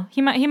Brazil.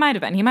 He might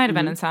have been. He might have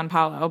been in Sao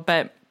Paulo,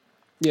 but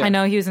I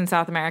know he was in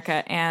South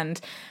America, and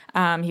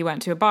he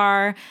went to a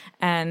bar,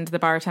 and the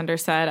bartender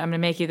said, I'm going to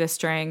make you this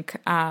drink.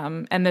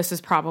 And this was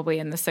probably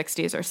in the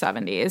 60s or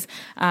 70s.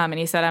 And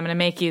he said, I'm going to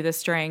make you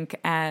this drink,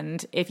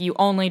 and if you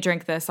only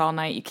drink this all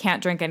night, you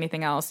can't drink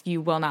anything else,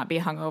 you will not be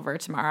hungover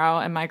tomorrow.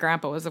 And my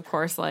grandpa was, of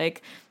course,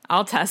 like,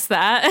 I'll test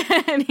that.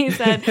 And he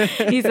said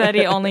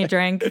he only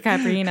drank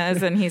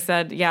caipirinhas, and he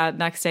said, yeah,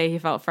 next day he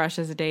felt fresh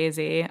as a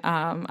daisy.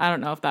 I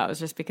don't know if that was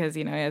just because,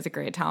 he has a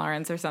great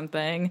tolerance or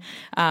something.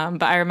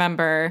 But I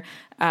remember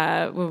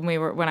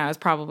when I was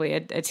probably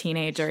a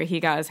teenager,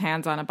 he got his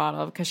hands on a bottle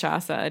of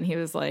cachaça, and he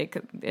was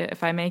like,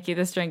 if I make you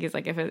this drink, he's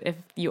like, if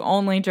you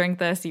only drink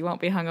this, you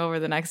won't be hungover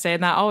the next day.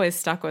 And that always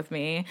stuck with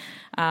me.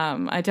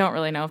 I don't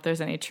really know if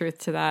there's any truth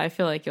to that. I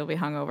feel like you'll be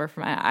hungover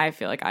from it. I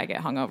feel like I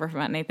get hungover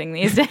from anything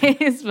these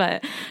days.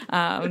 But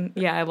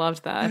I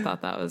loved that. I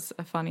thought that was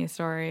a funny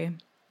story.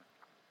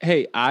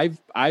 Hey,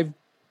 I've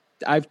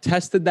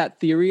tested that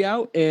theory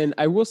out, and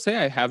I will say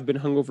I have been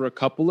hungover a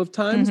couple of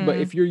times, but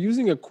if you're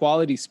using a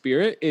quality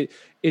spirit,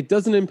 it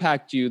doesn't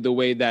impact you the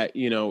way that,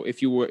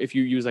 if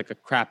you use like a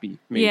crappy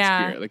made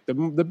spirit. Like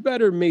the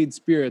better made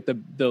spirit,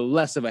 the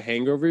less of a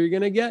hangover you're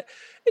going to get.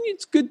 And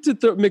it's good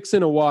to mix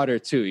in a water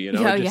too,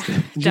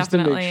 just to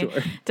make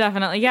sure.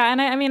 Definitely. Yeah.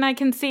 And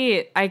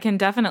I can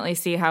definitely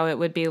see how it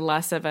would be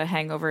less of a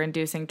hangover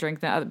inducing drink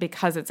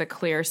because it's a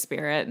clear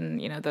spirit, and,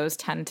 those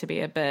tend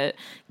to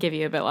give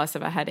you a bit less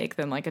of a headache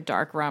than like a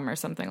dark rum or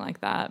something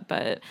like that.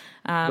 But,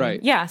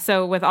 right. Yeah.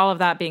 So with all of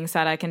that being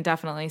said, I can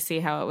definitely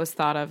see how it was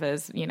thought of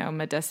as,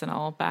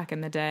 medicinal back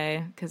in the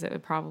day, because it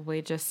would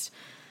probably just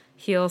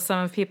heal some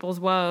of people's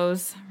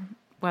woes,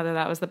 whether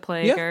that was the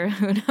plague or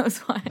who knows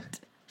what.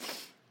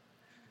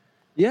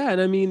 Yeah,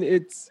 and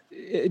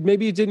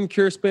maybe it didn't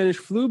cure Spanish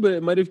flu, but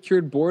it might have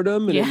cured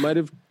boredom, and it might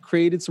have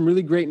created some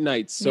really great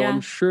nights. So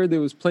I'm sure there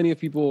was plenty of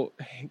people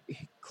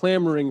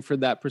clamoring for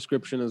that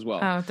prescription as well.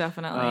 Oh,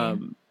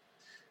 definitely.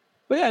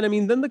 But yeah, and I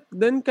mean,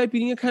 then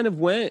caipirinha kind of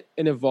went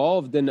and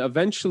evolved, and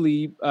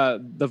eventually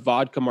the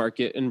vodka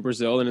market in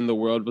Brazil and in the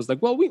world was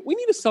like, well, we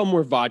need to sell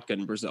more vodka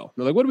in Brazil.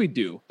 They're like, what do we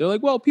do? They're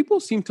like, well, people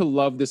seem to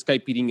love this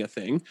caipirinha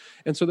thing.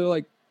 And so they're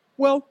like,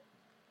 well,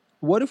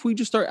 what if we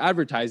just start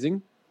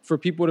advertising for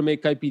people to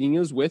make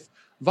caipirinhas with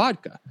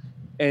vodka?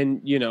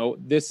 And, you know,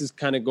 this is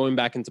kind of going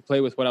back into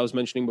play with what I was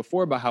mentioning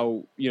before about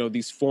how, you know,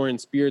 these foreign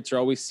spirits are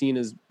always seen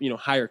as, you know,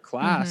 higher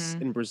class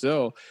in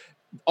Brazil.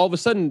 All of a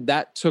sudden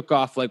that took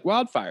off like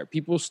wildfire.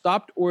 People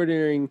stopped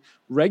ordering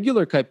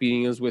regular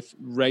caipirinhas with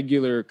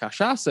regular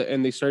cachaça,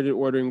 and they started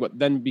ordering what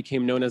then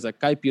became known as a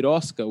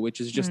caipirosca,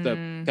 which is just a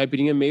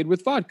caipirinha made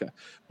with vodka.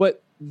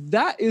 But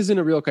that isn't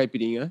a real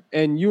caipirinha.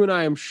 And you and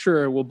I, I'm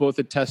sure, will both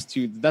attest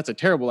to that's a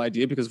terrible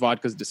idea because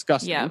vodka is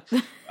disgusting. Yeah.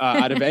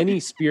 Out of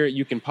any spirit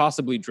you can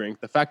possibly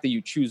drink, the fact that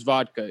you choose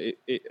vodka,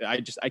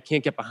 I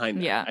can't get behind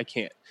that. Yeah. I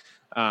can't.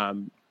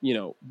 You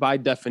know, by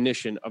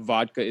definition, a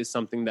vodka is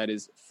something that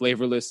is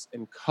flavorless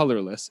and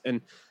colorless.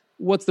 And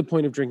what's the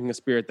point of drinking a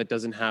spirit that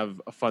doesn't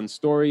have a fun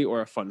story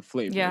or a fun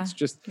flavor? Yeah. It's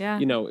just,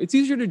 you know, it's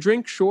easier to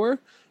drink, sure.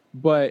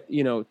 But,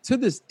 you know, to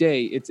this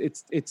day,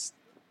 it's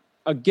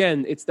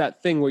again, it's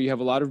that thing where you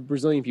have a lot of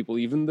Brazilian people,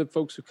 even the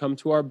folks who come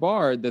to our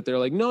bar, that they're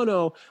like,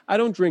 no, I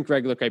don't drink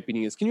regular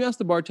caipirinhas. Can you ask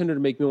the bartender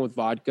to make me one with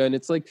vodka? And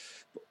it's like,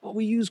 well,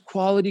 we use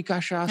quality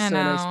cachaça and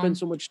I spend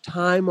so much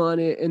time on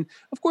it. And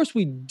of course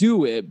we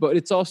do it, but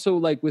it's also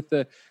like with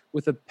a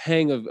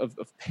pang of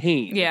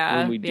pain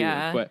when we do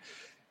it. But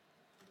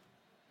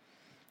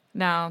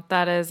no,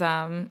 that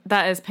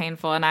is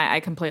painful, and I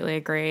completely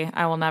agree.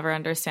 I will never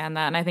understand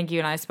that, and I think you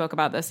and I spoke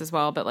about this as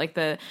well. But like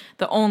the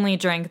only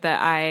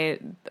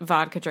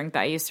vodka drink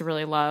that I used to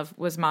really love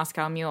was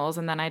Moscow Mules,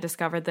 and then I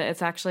discovered that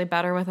it's actually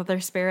better with other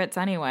spirits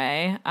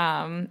anyway.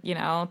 You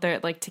know, they're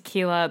like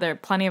tequila. There are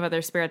plenty of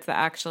other spirits that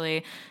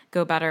actually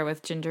go better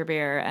with ginger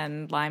beer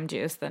and lime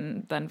juice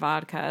than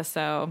vodka.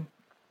 So,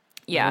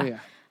 yeah.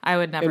 I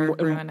would never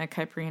ruin a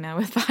caipirinha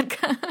with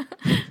vodka.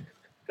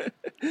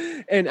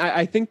 And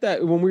I think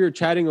that when we were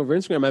chatting over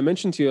Instagram, I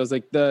mentioned to you, I was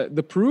like,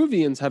 the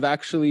Peruvians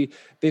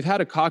they've had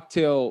a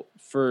cocktail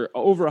for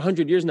over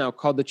 100 years now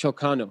called the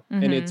Chilcano.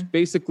 And it's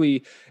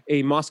basically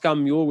a Moscow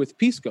Mule with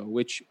Pisco,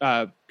 which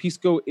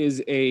Pisco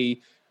is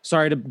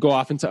sorry to go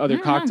off into other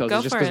cocktails,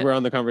 just because we're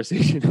on the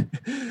conversation.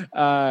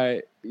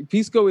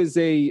 Pisco is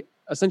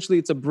essentially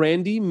it's a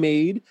brandy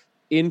made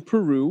in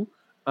Peru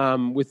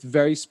with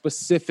very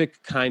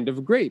specific kind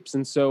of grapes.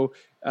 And so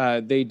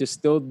they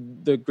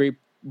distilled the grape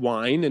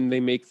wine and they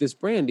make this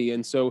brandy.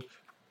 And so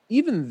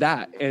even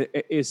that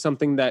is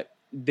something that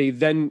they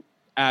then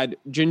add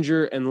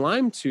ginger and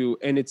lime to,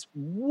 and it's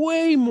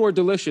way more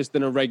delicious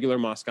than a regular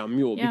Moscow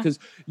Mule because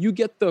you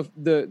get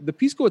the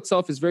Pisco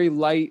itself is very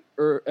light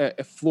or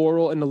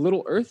floral and a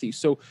little earthy.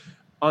 So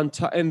on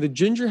top, and the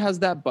ginger has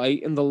that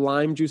bite and the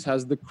lime juice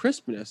has the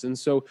crispness. And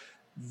so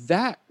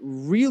that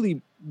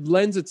really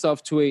lends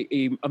itself to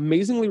a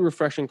amazingly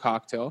refreshing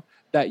cocktail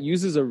that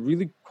uses a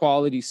really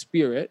quality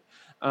spirit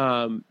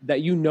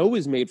that you know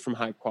is made from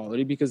high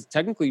quality, because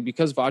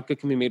vodka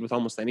can be made with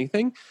almost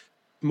anything,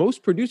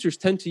 most producers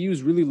tend to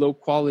use really low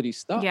quality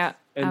stuff. Yeah,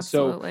 and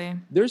absolutely. So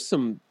there's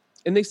some,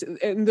 and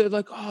they're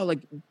like, oh,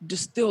 like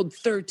distilled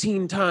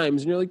 13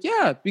 times. And you're like,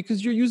 yeah,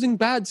 because you're using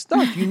bad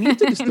stuff. You need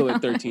to distill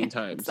it 13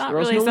 times. It's not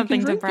really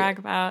something to brag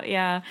about.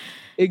 Yeah.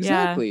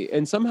 Exactly. Yeah.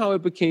 And somehow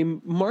it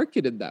became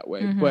marketed that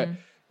way. But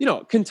you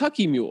know,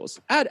 Kentucky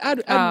Mules, add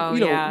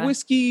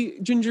whiskey,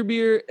 ginger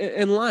beer,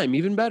 and lime,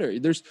 even better.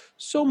 There's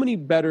so many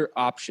better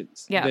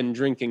options than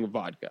drinking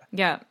vodka.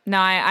 Yeah. No,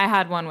 I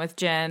had one with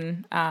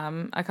gin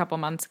a couple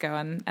months ago,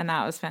 and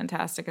that was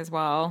fantastic as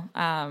well.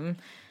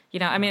 You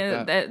know, I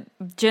mean,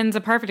 gin's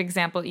a perfect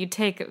example. You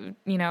take,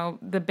 you know,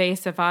 the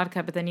base of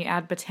vodka, but then you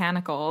add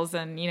botanicals,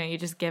 and, you know, you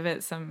just give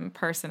it some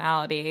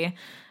personality.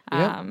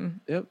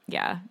 Yep.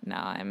 Yeah.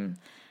 No,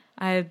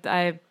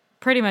 I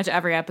pretty much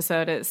every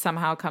episode it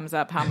somehow comes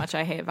up how much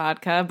I hate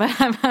vodka, but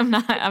I'm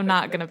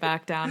not going to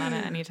back down on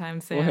it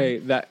anytime soon. Well, hey,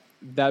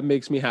 that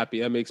makes me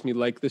happy. That makes me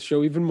like this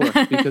show even more,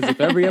 because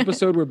if every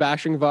episode we're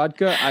bashing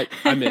vodka,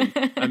 I'm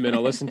in.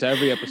 I'll listen to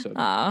every episode.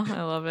 Oh,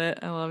 I love it.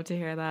 I love to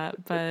hear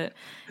that. But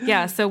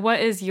yeah, so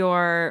what is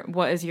your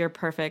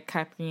perfect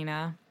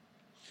caipirinha?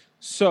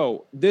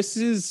 So this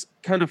is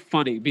kind of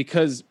funny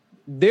because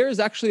there's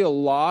actually a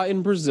law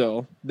in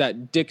Brazil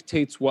that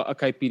dictates what a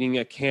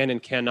caipirinha can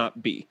and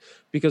cannot be.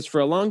 Because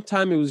for a long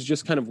time, it was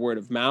just kind of word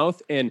of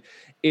mouth. And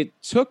it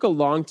took a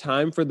long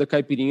time for the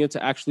caipirinha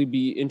to actually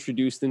be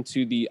introduced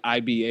into the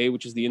IBA,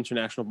 which is the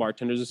International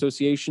Bartenders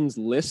Association's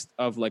list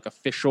of like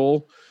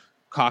official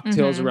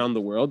cocktails around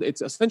the world.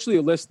 It's essentially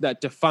a list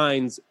that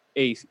defines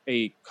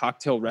a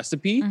cocktail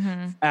recipe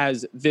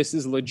as this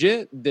is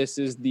legit. This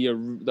is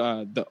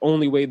the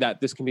only way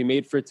that this can be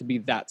made for it to be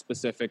that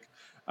specific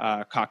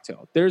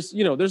cocktail. There's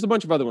a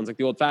bunch of other ones, like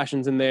the old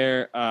fashions in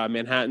there,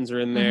 Manhattans are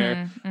in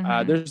there.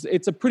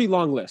 It's a pretty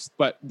long list,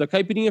 but the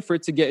caipirinha, for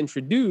it to get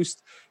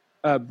introduced,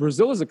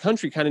 Brazil as a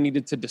country kind of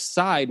needed to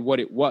decide what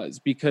it was,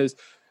 because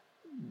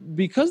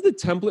because the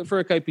template for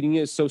a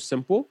caipirinha is so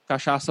simple,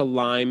 cachaça,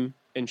 lime,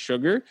 and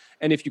sugar.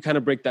 And if you kind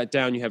of break that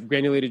down, you have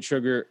granulated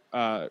sugar,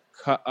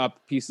 cut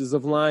up pieces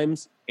of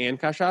limes, and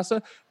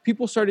cachaça.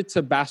 People started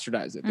to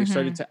bastardize it. They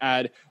started to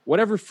add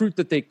whatever fruit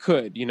that they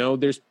could. You know,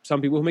 there's some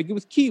people who make it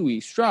with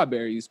kiwi,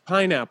 strawberries,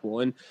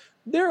 pineapple, and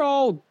they're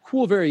all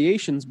cool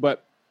variations.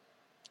 But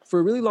for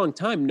a really long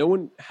time, no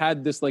one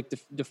had this like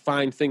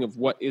defined thing of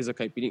what is a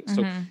caipirinha.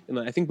 So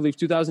I believe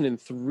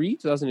 2003,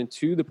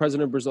 2002, the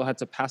president of Brazil had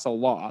to pass a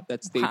law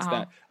that states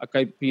that a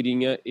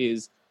caipirinha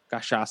is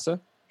cachaça,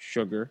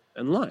 sugar,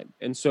 and lime.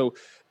 And so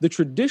the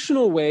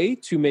traditional way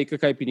to make a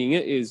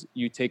caipirinha is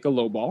you take a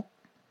low ball,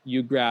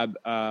 you grab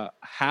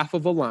half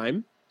of a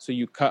lime. So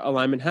you cut a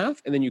lime in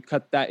half and then you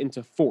cut that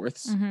into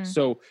fourths.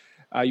 So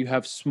you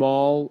have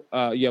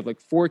you have like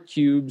 4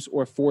 cubes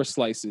or 4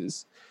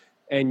 slices,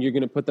 and you're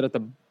going to put that at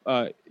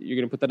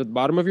the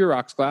bottom of your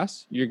rocks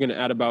glass. You're going to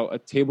add about a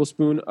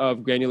tablespoon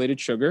of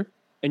granulated sugar,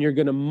 and you're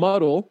going to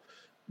muddle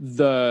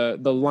the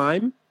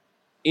lime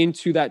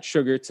into that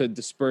sugar to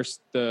disperse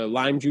the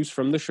lime juice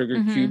from the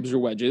sugar cubes or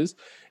wedges.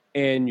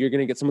 And you're going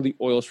to get some of the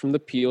oils from the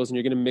peels, and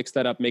you're going to mix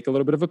that up, make a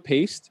little bit of a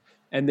paste.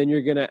 And then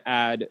you're going to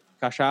add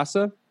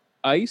cachaça,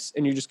 ice,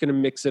 and you're just going to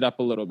mix it up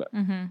a little bit.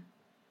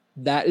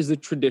 That is the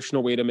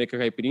traditional way to make a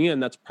caipirinha.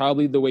 And that's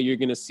probably the way you're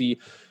going to see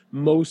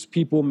most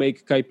people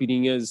make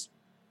caipirinhas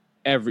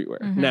everywhere.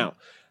 Now,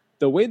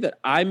 the way that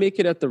I make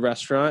it at the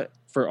restaurant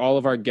for all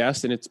of our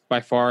guests, and it's by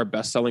far our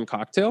best-selling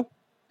cocktail,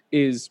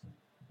 is,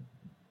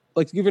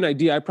 like, to give you an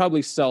idea, I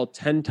probably sell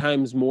 10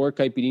 times more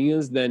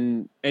caipirinhas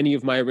than any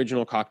of my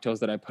original cocktails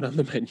that I put on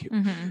the menu.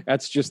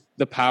 That's just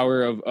the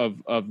power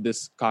of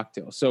this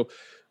cocktail. So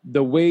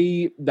the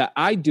way that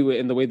I do it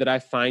and the way that I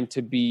find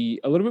to be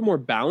a little bit more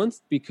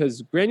balanced,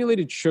 because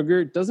granulated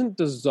sugar doesn't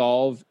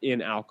dissolve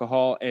in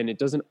alcohol and it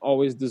doesn't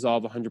always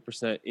dissolve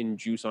 100% in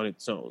juice on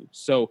its own.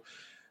 So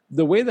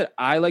the way that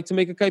I like to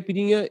make a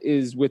caipirinha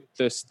is with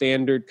the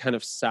standard kind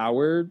of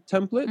sour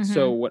template.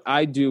 So what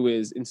I do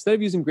is, instead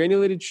of using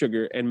granulated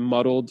sugar and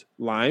muddled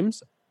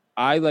limes,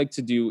 I like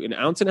to do 1.5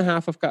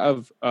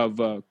 ounces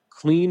of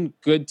clean,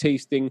 good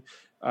tasting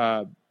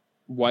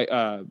white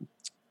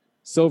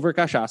silver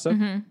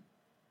cachaça.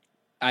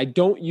 I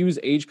don't use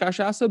aged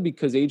cachaça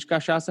because aged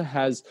cachaça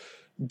has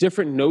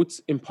different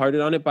notes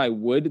imparted on it by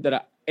wood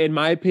that, in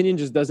my opinion,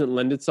 just doesn't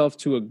lend itself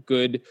to a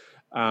good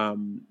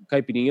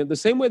caipirinha. The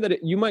same way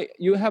that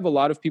you have a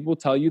lot of people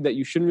tell you that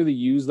you shouldn't really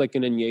use like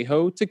an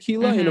añejo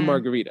tequila in a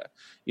margarita,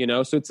 you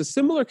know? So it's a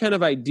similar kind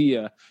of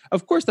idea.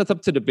 Of course, that's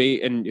up to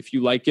debate. And if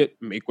you like it,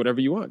 make whatever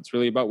you want. It's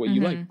really about what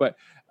you like. But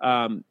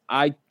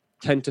I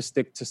tend to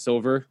stick to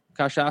silver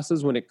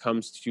cachaças when it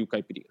comes to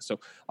caipirinha. So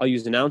I'll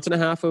use 1.5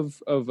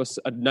 ounces of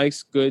a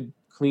nice, good,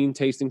 clean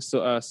tasting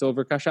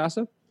silver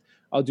cachaça.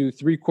 I'll do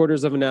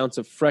 3/4 ounce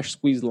of fresh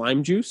squeezed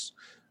lime juice.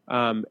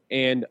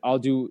 And I'll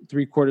do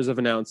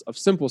 3/4 ounce of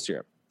simple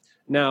syrup.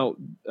 Now,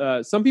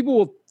 some people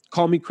will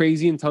call me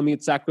crazy and tell me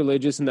it's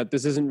sacrilegious and that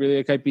this isn't really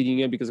a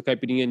caipirinha because a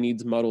caipirinha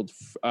needs muddled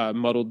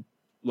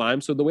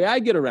lime. So the way I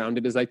get around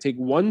it is I take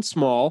 1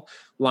 small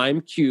lime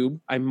cube,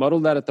 I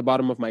muddle that at the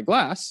bottom of my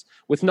glass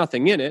with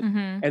nothing in it.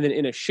 And then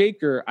in a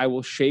shaker, I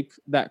will shake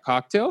that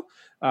cocktail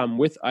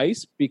with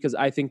ice because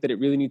I think that it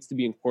really needs to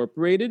be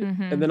incorporated.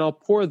 And then I'll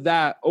pour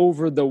that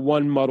over the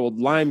 1 muddled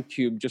lime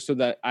cube just so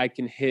that I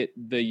can hit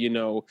the,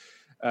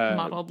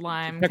 muddled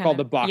lime. Check all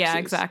the boxes. Yeah,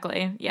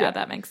 exactly. Yeah,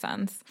 that makes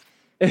sense.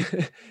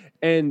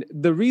 And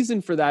the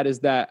reason for that is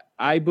that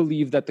I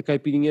believe that the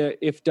caipirinha,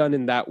 if done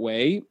in that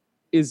way,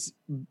 is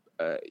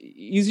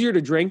easier to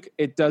drink.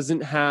 It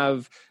doesn't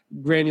have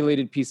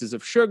granulated pieces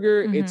of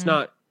sugar. It's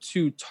not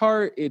too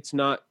tart. It's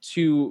not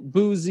too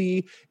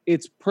boozy.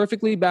 It's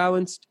perfectly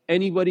balanced.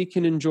 Anybody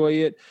can enjoy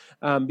it.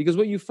 Because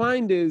what you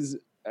find is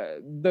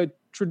the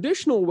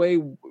traditional way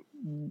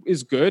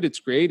is good. It's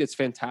great. It's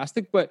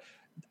fantastic. But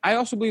I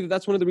also believe that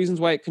that's one of the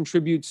reasons why it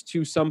contributes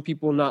to some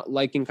people not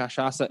liking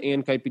cachaça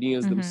and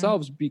caipirinhas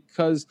themselves,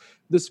 because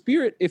the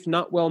spirit, if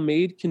not well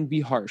made, can be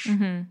harsh.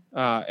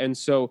 And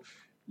so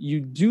you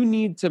do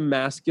need to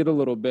mask it a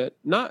little bit.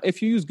 Not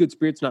if you use good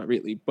spirits, not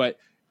really, but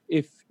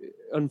if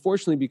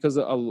unfortunately, because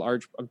a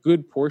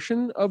good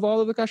portion of all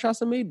of the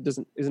cachaça made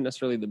isn't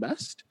necessarily the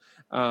best.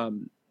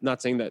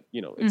 Not saying that,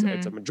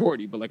 it's a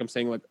majority, but like I'm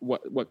saying, like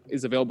what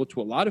is available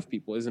to a lot of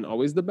people isn't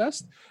always the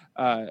best.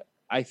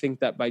 I think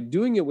that by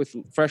doing it with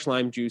fresh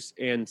lime juice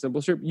and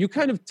simple syrup, you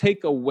kind of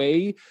take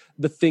away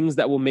the things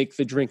that will make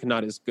the drink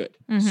not as good.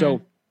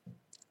 So,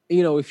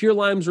 if your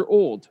limes are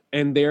old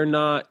and they're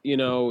not,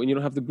 and you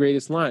don't have the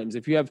greatest limes,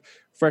 if you have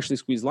freshly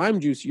squeezed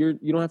lime juice, you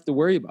don't have to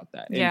worry about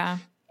that.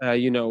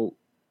 And,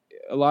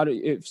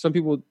 some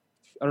people,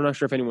 I'm not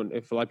sure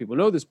if a lot of people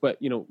know this, but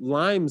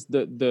limes,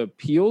 the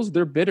peels,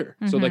 they're bitter.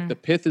 So like the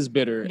pith is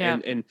bitter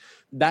and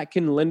that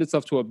can lend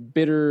itself to a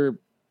bitter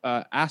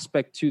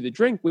aspect to the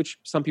drink, which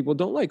some people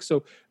don't like.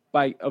 So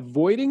by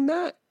avoiding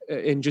that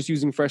and just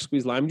using fresh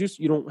squeezed lime juice,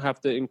 you don't have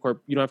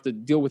to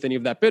deal with any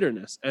of that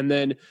bitterness. And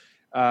then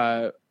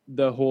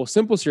the whole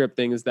simple syrup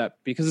thing is that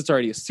because it's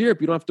already a syrup,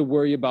 you don't have to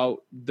worry about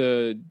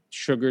the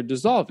sugar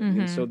dissolving.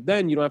 And so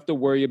then you don't have to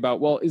worry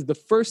about, well, is the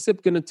first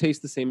sip going to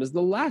taste the same as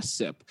the last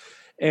sip?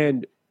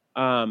 And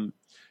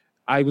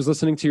I was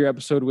listening to your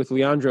episode with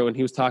Leandro, and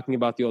he was talking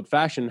about the old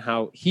fashioned,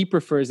 how he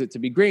prefers it to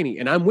be grainy.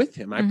 And I'm with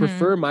him. I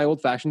prefer my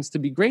old fashions to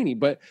be grainy,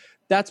 but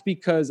that's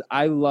because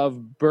I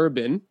love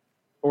bourbon,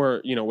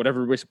 or, you know,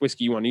 whatever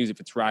whiskey you want to use, if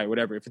it's rye,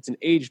 whatever. If it's an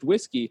aged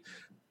whiskey,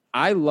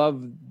 I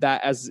love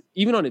that as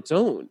even on its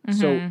own.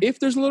 So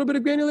if there's a little bit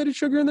of granulated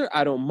sugar in there,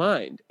 I don't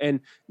mind. And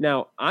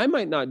now I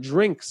might not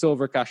drink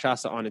silver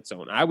cachaça on its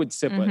own. I would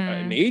sip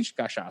an aged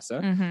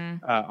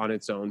cachaça on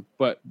its own,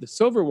 but the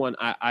silver one,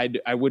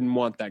 I wouldn't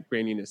want that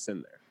graininess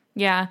in there.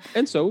 Yeah.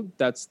 And so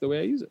that's the way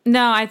I use it.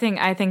 No, I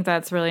think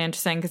that's really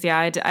interesting because,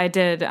 yeah, I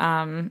did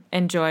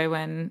enjoy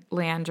when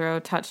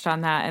Leandro touched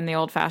on that in the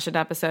old-fashioned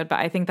episode, but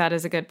I think that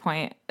is a good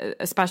point,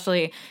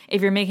 especially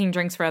if you're making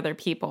drinks for other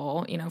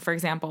people. You know, for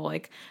example,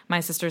 like my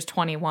sister's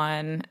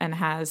 21 and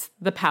has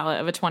the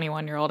palate of a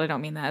 21-year-old. I don't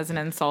mean that as an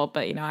insult,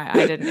 but, you know,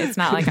 I didn't, it's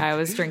not like I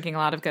was drinking a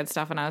lot of good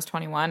stuff when I was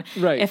 21.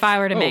 Right. If I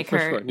were to make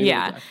her, sure.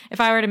 If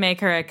I were to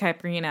make her a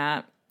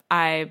caipirinha,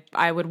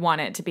 I would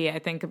want it to be, I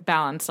think,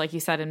 balanced, like you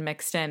said, and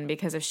mixed in,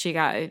 because if she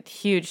got a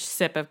huge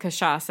sip of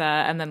cachaça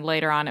and then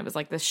later on it was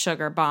like this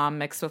sugar bomb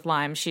mixed with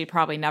lime, she'd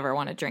probably never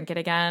want to drink it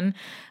again.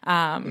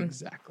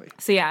 Exactly.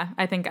 So yeah,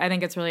 I think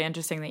it's really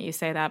interesting that you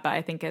say that, but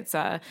I think it's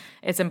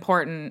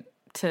important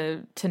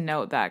to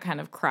note that kind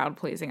of crowd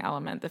pleasing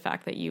element, the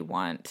fact that you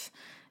want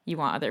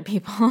other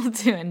people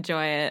to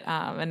enjoy it,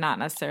 and not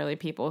necessarily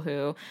people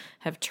who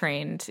have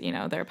trained, you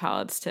know, their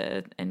palates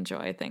to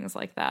enjoy things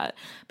like that.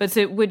 But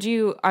so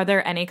are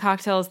there any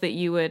cocktails that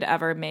you would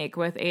ever make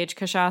with aged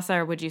cachaça,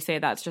 or would you say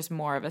that's just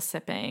more of a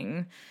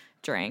sipping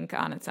drink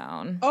on its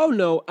own? Oh,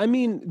 no. I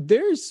mean,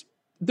 there's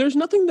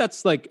nothing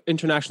that's like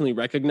internationally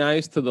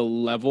recognized to the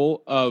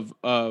level of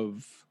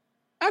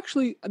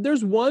actually,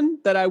 there's one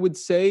that I would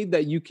say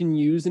that you can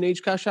use in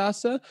aged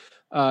cachaça,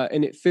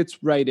 and it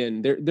fits right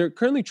in. They're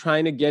currently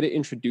trying to get it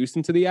introduced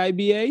into the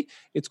IBA.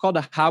 It's called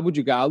a rabo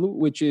de galo,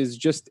 which is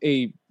just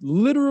a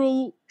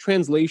literal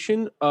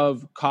translation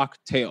of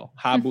cocktail.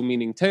 Rabo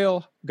meaning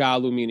tail,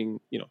 galo meaning,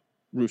 you know,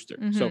 rooster.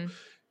 So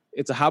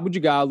it's a rabo de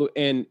galo,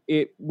 and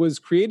it was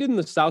created in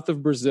the south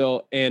of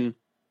Brazil. And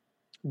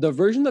the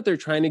version that they're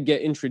trying to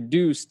get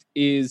introduced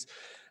is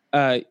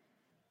 3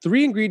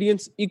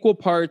 ingredients, equal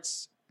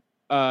parts.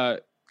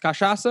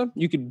 Cachaça,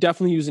 you could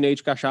definitely use an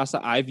aged cachaça.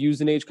 I've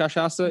used an aged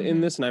cachaça in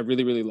this, and I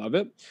really, really love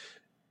it.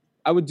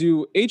 I would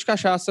do aged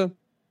cachaça,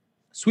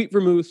 sweet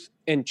vermouth,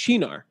 and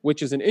chinar,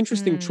 which is an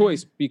interesting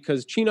choice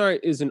because chinar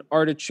is an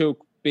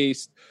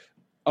artichoke-based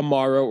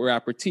amaro or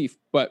aperitif,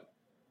 but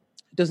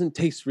it doesn't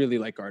taste really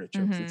like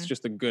artichokes. It's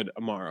just a good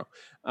amaro.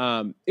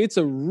 It's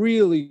a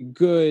really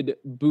good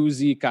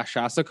boozy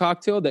cachaça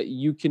cocktail that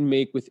you can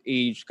make with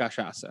aged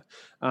cachaça.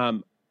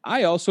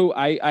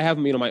 I have,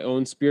 you know, my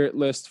own spirit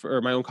list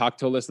or my own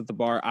cocktail list at the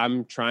bar.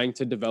 I'm trying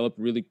to develop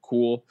really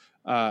cool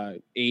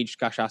aged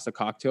cachaça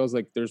cocktails.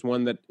 Like there's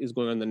one that is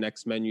going on the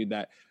next menu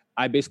that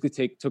I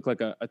basically took like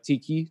a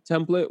tiki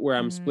template where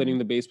I'm splitting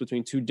the base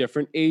between 2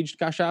 different aged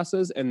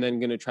cachaças and then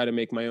going to try to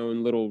make my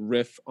own little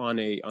riff on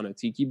a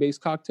tiki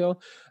based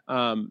cocktail.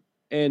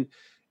 And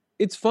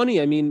it's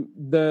funny. I mean,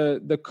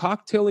 the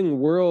cocktailing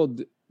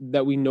world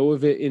that we know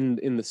of it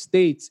in the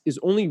States is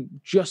only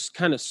just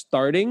kind of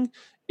starting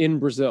in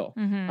Brazil.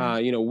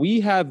 You know, we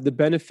have the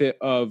benefit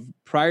of,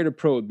 prior to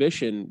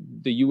Prohibition,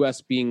 the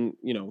U.S. being,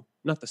 you know,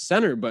 not the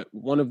center, but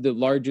one of the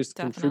largest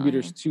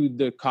contributors to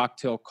the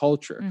cocktail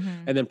culture.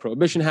 And then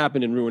Prohibition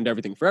happened and ruined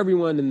everything for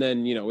everyone. And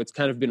then, you know, it's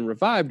kind of been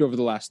revived over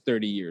the last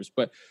 30 years.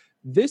 But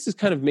this is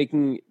kind of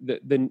making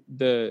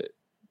the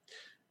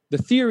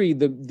theory,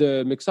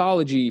 the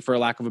mixology, for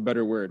lack of a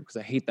better word, because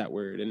I hate that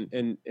word,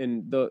 and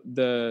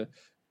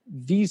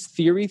these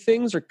theory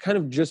things are kind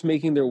of just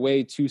making their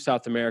way to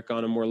South America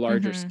on a more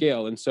larger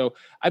scale. And so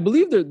I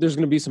believe there's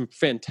going to be some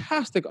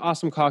fantastic,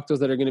 awesome cocktails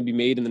that are going to be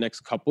made in the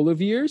next couple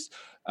of years.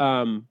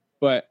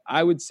 But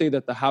I would say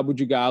that the rabo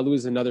de galo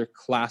is another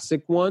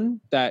classic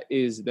one that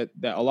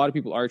a lot of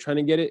people are trying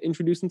to get it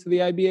introduced into the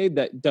IBA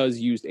that does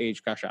use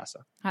aged cachaça.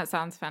 That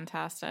sounds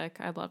fantastic.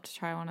 I'd love to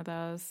try one of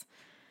those.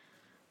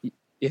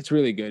 It's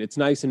really good. It's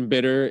nice and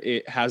bitter.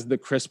 It has the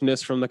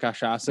crispness from the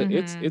cachaça.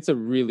 It's a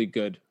really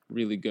good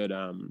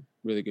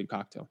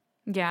cocktail.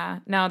 Yeah,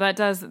 no, that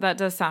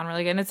does sound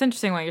really good. And it's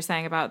interesting what you're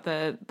saying about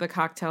the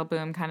cocktail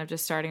boom kind of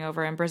just starting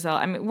over in Brazil.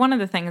 I mean, one of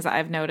the things that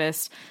I've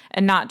noticed,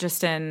 and not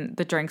just in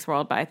the drinks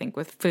world, but I think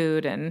with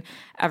food and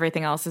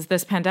everything else, is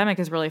this pandemic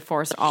has really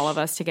forced all of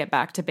us to get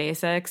back to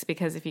basics,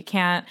 because if you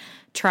can't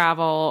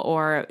travel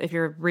or if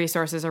your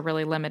resources are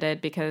really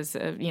limited because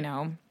of, you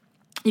know,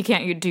 you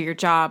can't do your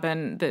job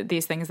and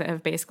these things that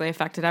have basically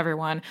affected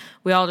everyone,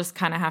 we all just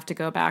kind of have to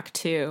go back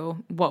to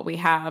what we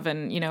have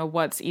and, you know,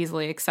 what's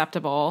easily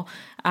acceptable,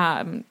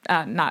 not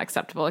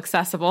acceptable,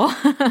 accessible,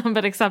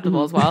 but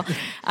acceptable as well.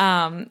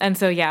 And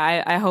so,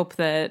 yeah, I hope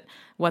that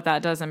what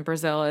that does in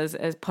Brazil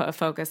is put a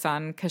focus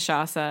on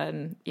cachaça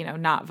and, you know,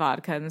 not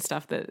vodka and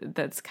stuff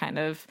that's kind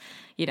of,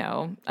 you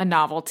know, a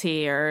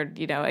novelty or,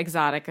 you know,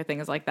 exotic or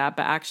things like that,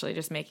 but actually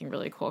just making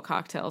really cool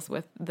cocktails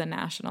with the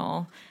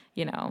national,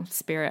 you know,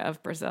 spirit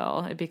of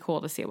Brazil. It'd be cool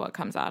to see what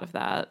comes out of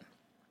that.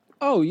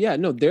 Oh yeah,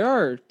 no, there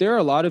are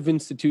a lot of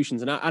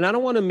institutions, and I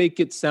don't want to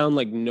make it sound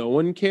like no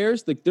one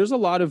cares. Like there's a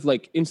lot of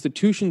like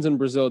institutions in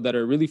Brazil that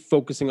are really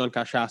focusing on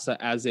cachaça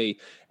as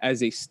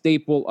a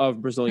staple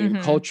of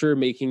Brazilian culture,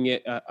 making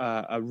it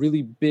a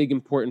really big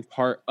important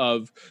part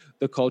of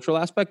the cultural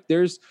aspect.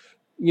 There's,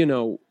 you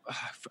know,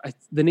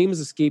 the name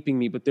is escaping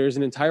me, but there's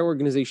an entire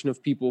organization of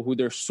people who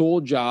their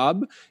sole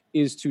job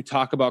is to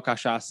talk about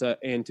cachaça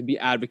and to be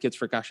advocates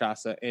for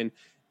cachaça. And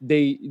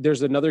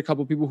there's another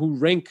couple of people who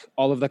rank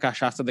all of the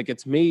cachaça that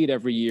gets made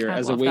every year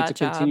as a way to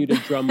continue to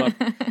drum up.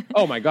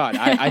 Oh my God.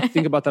 I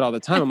think about that all the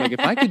time. I'm like, if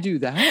I could do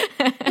that,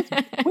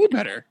 that's way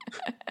better.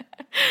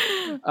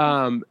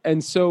 And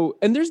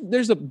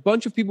there's a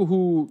bunch of people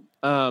who,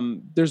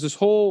 there's this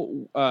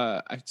whole,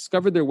 I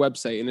discovered their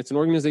website, and it's an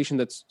organization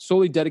that's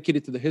solely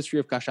dedicated to the history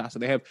of cachaça.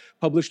 They have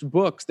published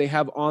books, they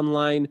have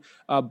online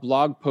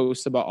blog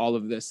posts about all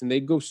of this, and they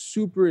go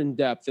super in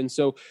depth. And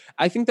so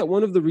I think that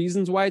one of the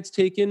reasons why it's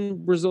taken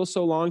Brazil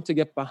so long to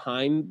get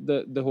behind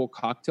the whole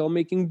cocktail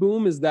making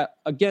boom is that,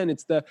 again,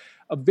 it's the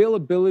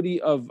availability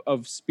of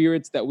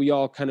spirits that we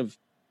all kind of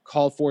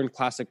call for in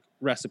classic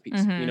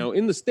recipes. You know,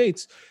 in the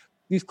States,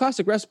 these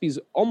classic recipes,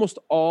 almost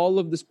all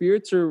of the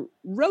spirits are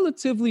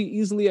relatively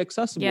easily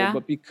accessible,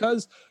 but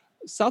because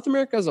South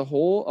America as a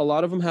whole, a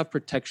lot of them have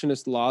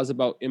protectionist laws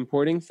about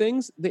importing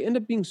things, they end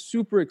up being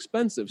super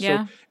expensive.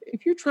 So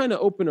if you're trying to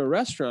open a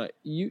restaurant,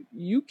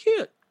 you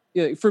can't,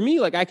 you know, for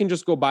me, like I can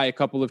just go buy a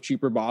couple of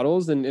cheaper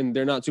bottles and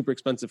they're not super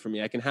expensive for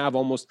me. I can have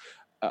almost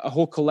a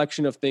whole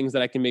collection of things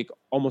that I can make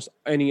almost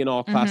any and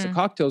all classic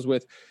cocktails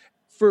with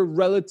for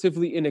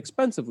relatively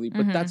inexpensively,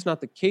 but that's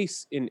not the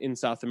case in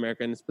South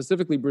America and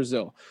specifically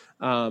Brazil,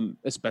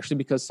 especially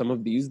because some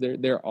of these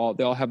they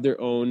all have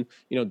their own,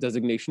 you know,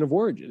 designation of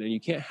origin, and you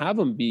can't have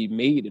them be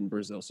made in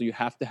Brazil, so you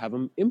have to have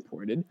them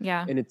imported,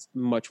 and it's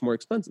much more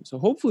expensive. So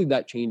hopefully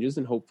that changes,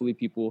 and hopefully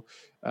people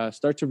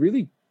start to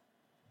really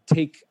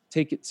take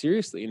it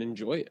seriously and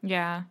enjoy it.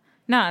 Yeah.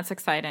 No, it's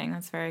exciting.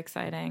 That's very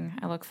exciting.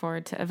 I look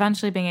forward to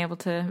eventually being able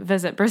to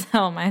visit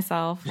Brazil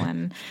myself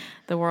when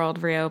the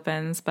world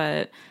reopens,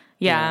 but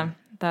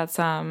that's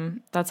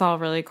all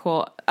really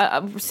cool.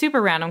 A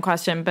super random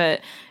question, but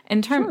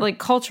in terms like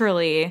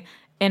culturally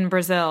in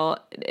Brazil,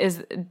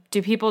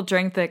 do people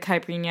drink the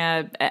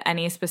caipirinha at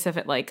any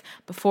specific, like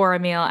before a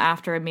meal,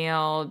 after a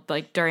meal,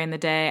 like during the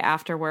day,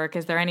 after work?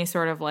 Is there any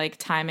sort of like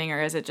timing,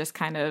 or is it just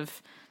kind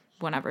of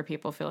whenever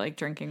people feel like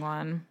drinking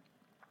one?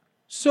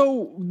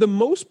 So the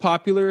most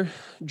popular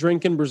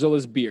drink in Brazil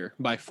is beer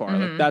by far.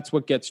 Like that's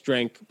what gets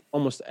drank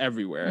almost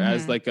everywhere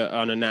as like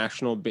on a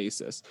national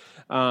basis.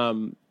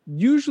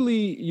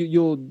 Usually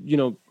you'll, you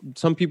know,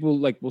 some people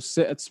like will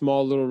sit at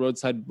small little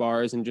roadside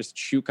bars and just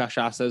shoot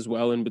cachaça as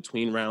well in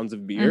between rounds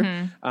of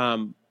beer.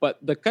 But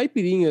the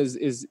caipirinha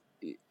is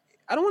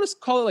I don't want to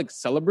call it like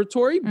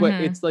celebratory, but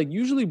it's like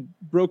usually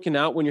broken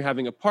out when you're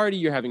having a party,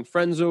 you're having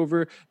friends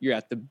over, you're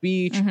at the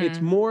beach. It's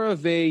more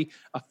of a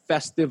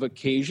festive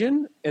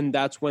occasion, and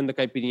that's when the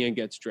caipirinha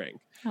gets drank.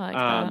 I like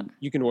that.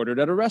 You can order it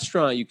at a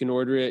restaurant. You can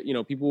order it, you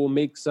know, people will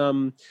make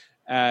some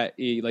at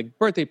like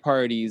birthday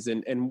parties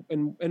and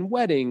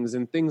weddings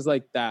and things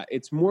like that.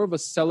 It's more of a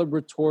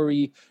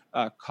celebratory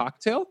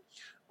cocktail.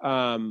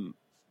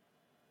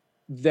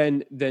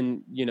 Than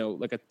you know,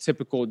 like a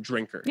typical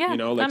drinker. You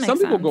know, like some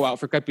people go out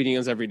for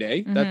caipirinhas every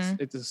day.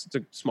 It's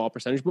a small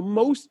percentage, but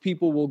most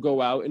people will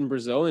go out in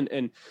Brazil.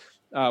 And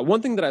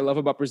one thing that I love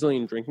about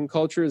Brazilian drinking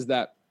culture is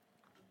that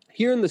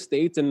here in the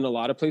States and in a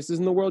lot of places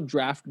in the world,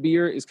 draft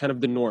beer is kind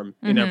of the norm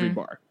in every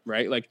bar,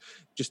 right? Like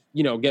just,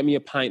 you know, get me a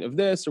pint of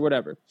this or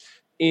whatever.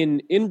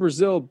 In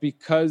Brazil,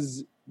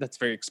 because that's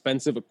very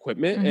expensive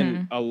equipment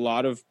and a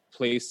lot of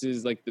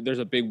places, like there's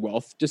a big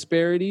wealth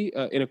disparity,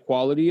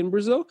 inequality in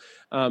Brazil.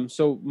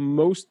 So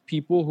most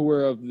people who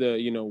are of the,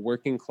 you know,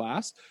 working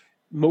class,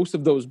 most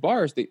of those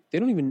bars, they've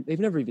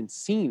never even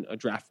seen a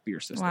draft beer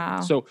system.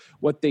 Wow. So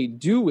what they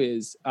do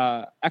is,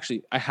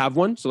 actually I have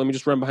one. So let me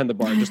just run behind the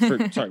bar just for,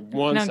 sorry,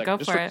 one second. Go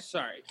for it.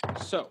 Sorry.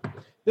 So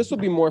this will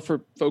be more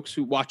for folks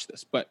who watch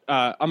this, but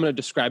I'm going to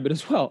describe it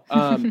as well.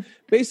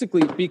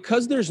 Basically,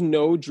 because there's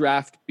no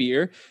draft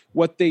beer,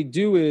 what they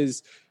do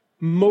is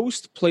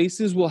most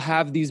places will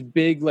have these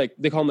big, like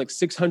they call them like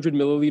 600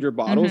 milliliter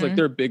bottles, like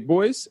they're big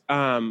boys.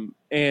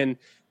 And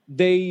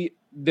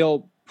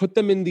they'll put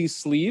them in these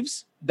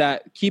sleeves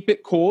that keep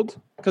it cold,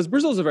 because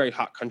Brazil is a very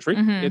hot country.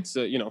 It's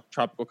a, you know,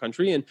 tropical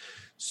country. And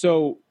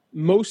so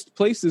most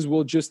places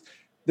will just,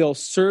 they'll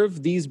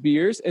serve these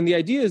beers. And the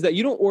idea is that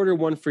you don't order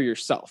one for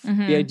yourself.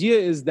 The idea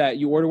is that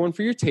you order one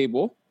for your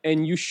table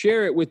and you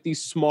share it with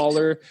these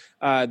smaller,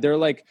 they're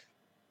like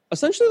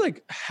essentially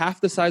like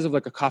half the size of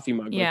like a coffee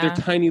mug. Like they're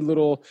tiny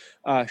little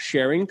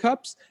sharing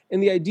cups.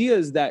 And the idea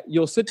is that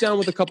you'll sit down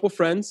with a couple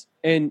friends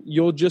and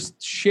you'll just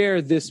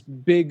share this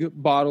big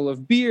bottle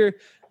of beer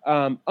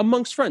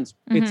amongst friends.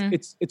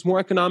 It's more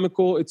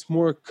economical. It's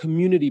more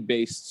community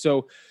based.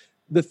 So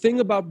the thing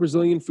about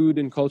Brazilian food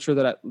and culture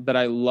that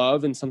I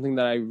love, and something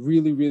that I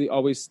really, really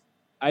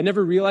I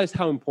never realized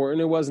how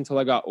important it was until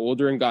I got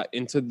older and got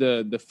into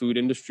the food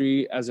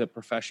industry as a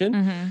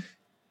profession,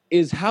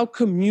 is how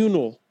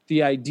communal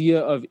the idea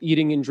of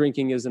eating and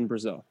drinking is in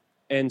Brazil.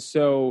 And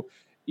so,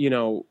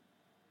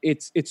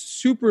 it's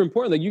super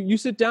important. Like you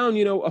sit down,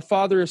 a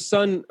father, a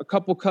son, a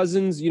couple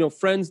cousins,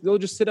 friends, they'll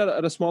just sit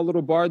at a small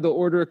little bar. They'll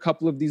order a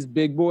couple of these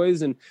big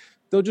boys and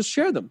they'll just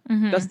share them.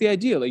 That's the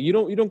idea. Like you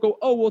don't go,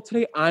 oh, well,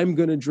 today I'm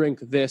going to drink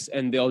this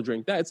and they'll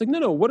drink that. It's like,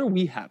 no, what are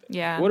we having?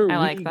 Yeah. What are I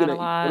like that a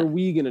lot. What are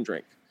we going to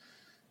drink?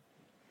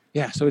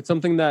 Yeah. So it's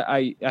something that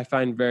I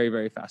find very,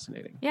 very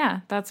fascinating.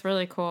 Yeah. That's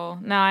really cool.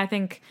 No, I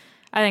think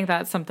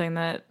that's something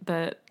that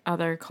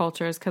other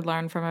cultures could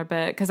learn from a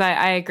bit. Cause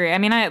I agree. I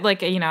mean, I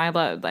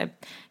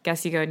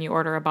guess you go and you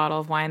order a bottle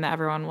of wine that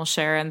everyone will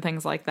share and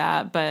things like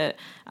that. But,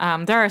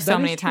 there are so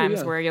many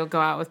times where you'll go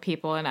out with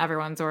people and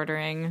everyone's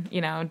ordering,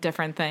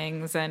 different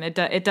things. And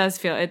it does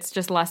feel, it's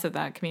just less of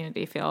that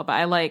community feel,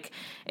 but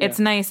it's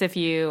nice if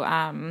you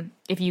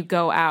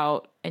go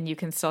out and you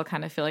can still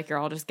kind of feel like you're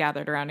all just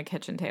gathered around a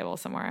kitchen table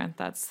somewhere.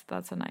 That's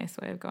a nice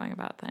way of going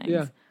about things.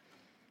 Yeah.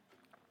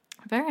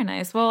 Very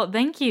nice. Well,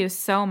 thank you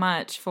so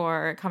much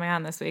for coming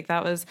on this week.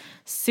 That was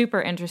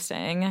super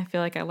interesting. I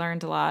feel like I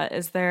learned a lot.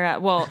 Is there,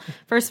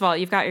 first of all,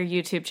 you've got your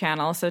YouTube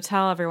channel, so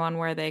tell everyone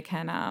where they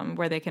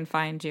can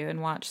find you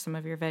and watch some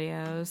of your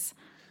videos.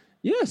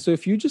 Yeah. So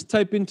if you just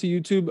type into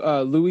YouTube,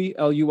 Louis,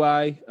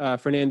 Lui,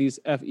 Fernandes,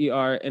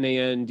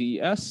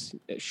 Fernandes,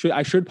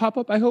 I should pop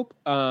up, I hope.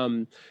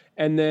 And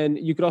then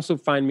you could also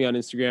find me on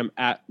Instagram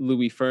at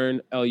Louis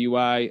Fern,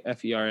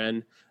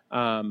 LuiFern.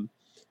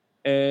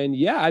 And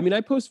yeah, I mean,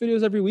 I post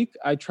videos every week.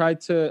 I try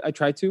to.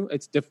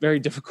 It's very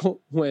difficult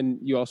when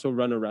you also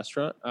run a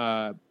restaurant,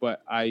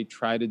 but I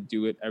try to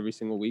do it every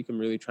single week. I'm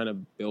really trying to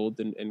build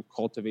and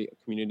cultivate a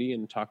community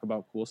and talk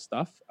about cool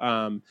stuff.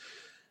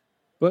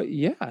 But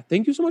yeah,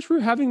 thank you so much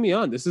for having me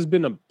on. This has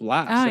been a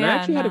blast. I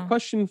actually had a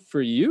question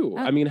for you.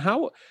 I mean,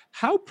 how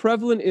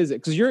prevalent is it?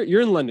 Because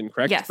you're in London,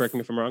 correct? Yes. Correct me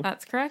if I'm wrong.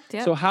 That's correct.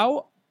 Yeah.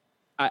 So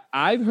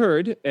I've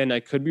heard, and I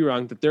could be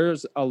wrong, that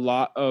there's a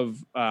lot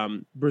of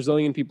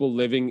Brazilian people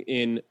living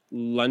in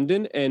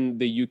London and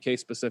the UK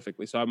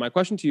specifically. So my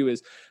question to you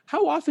is,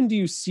 how often do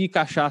you see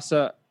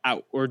cachaça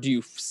out? Or do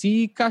you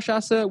see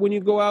cachaça when you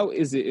go out?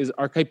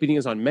 Are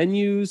caipirinhas on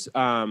menus?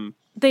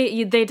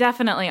 They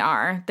definitely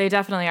are. They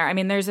definitely are. I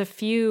mean, there's a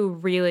few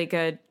really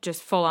good,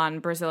 just full-on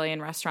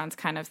Brazilian restaurants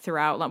kind of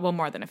throughout. Well,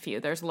 more than a few.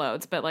 There's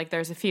loads, but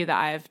there's a few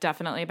that I've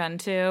definitely been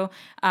to.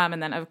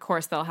 And then, of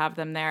course, they'll have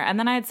them there. And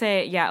then I'd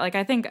say,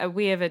 I think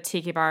we have a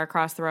tiki bar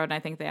across the road, and I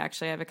think they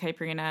actually have a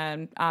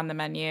caipirinha on the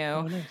menu.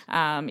 Oh,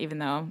 nice. Even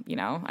though,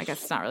 I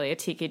guess it's not really a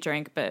tiki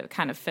drink, but it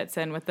kind of fits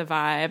in with the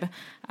vibe.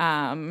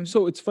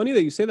 So it's funny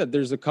that you say that.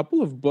 There's a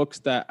couple of books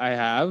that I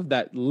have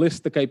that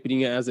list the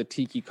caipirinha as a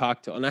tiki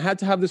cocktail, and I had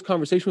to have this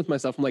conversation with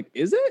myself. I'm like,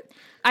 is it?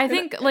 I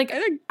think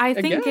I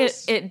think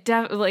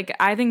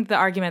the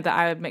argument that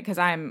I would make, because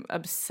I'm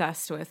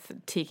obsessed with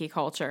tiki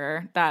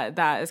culture,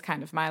 that is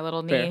kind of my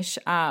little niche.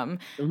 I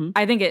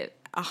think it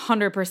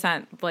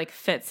 100%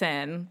 fits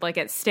in,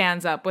 it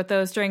stands up with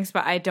those drinks,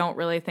 but I don't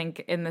really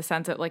think in the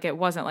sense that it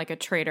wasn't like a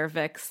Trader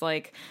Vic's,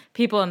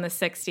 people in the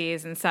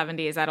 60s and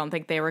 70s, I don't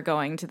think they were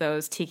going to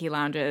those tiki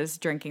lounges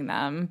drinking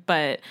them,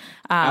 but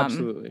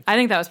absolutely. I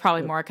think that was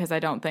probably more because I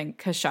don't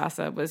think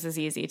cachaça was as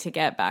easy to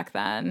get back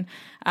then.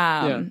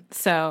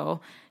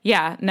 So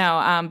yeah,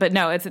 no, but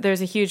no,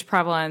 there's a huge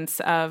prevalence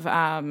of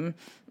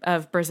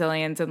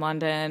Brazilians in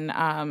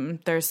London.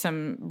 There's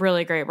some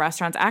really great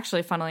restaurants.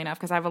 Actually, funnily enough,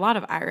 because I have a lot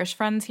of Irish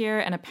friends here,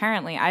 and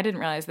apparently I didn't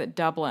realize that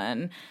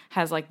Dublin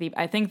has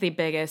I think the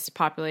biggest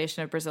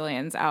population of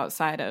Brazilians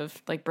outside of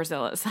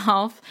Brazil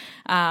itself.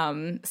 So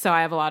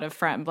I have a lot of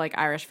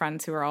Irish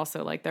friends who are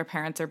also their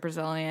parents are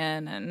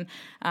Brazilian, and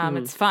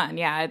it's fun.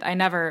 Yeah, I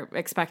never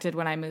expected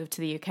when I moved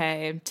to the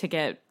UK to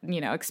get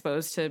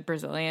exposed to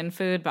Brazilian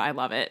food, but I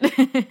love it.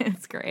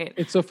 It's great.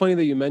 It's so funny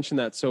that you mentioned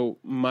that. So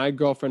my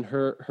girlfriend,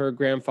 her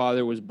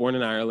grandfather was born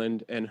in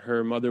Ireland and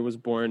her mother was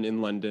born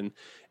in London,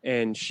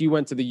 and she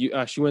went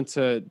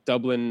to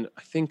Dublin,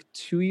 I think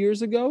 2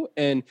 years ago,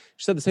 and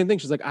she said the same thing.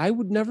 She's like, I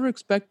would never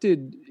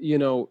expected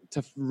to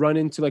run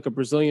into a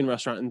Brazilian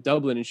restaurant in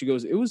Dublin, and she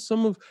goes, it was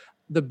some of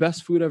the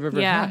best food I've ever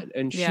had,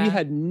 and she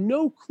had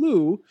no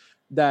clue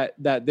that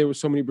there was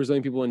so many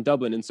Brazilian people in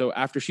Dublin. And so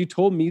after she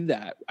told me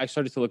that, I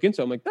started to look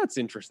into it. I'm like, that's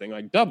interesting.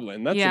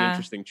 Dublin, that's an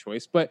interesting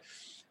choice, but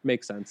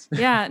makes sense.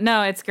 Yeah,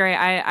 no, it's great.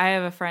 I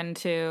have a friend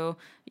too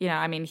you know,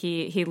 I mean,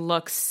 he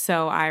looks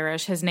so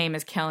Irish. His name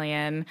is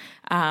Killian.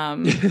 You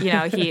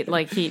know,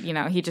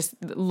 he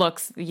just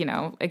looks, you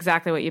know,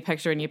 exactly what you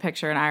picture when you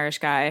picture an Irish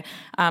guy.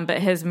 But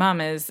his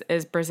mom is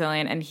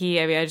Brazilian, and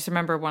I just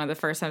remember one of the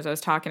first times I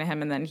was talking to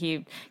him, and then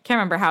can't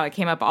remember how it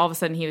came up. All of a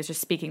sudden, he was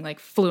just speaking like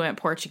fluent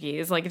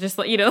Portuguese, like just,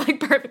 you know, like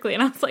perfectly.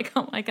 And I was like,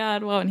 oh my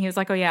God, whoa. And he was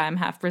like, oh yeah, I'm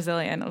half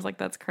Brazilian. I was like,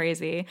 that's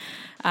crazy.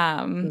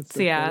 That's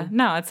so yeah, funny.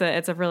 No,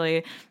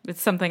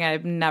 it's something I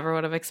never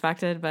would have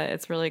expected, but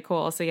it's really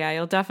cool. So yeah,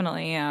 you'll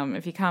definitely,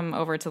 if you come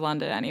over to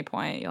London at any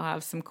point, you'll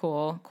have some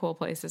cool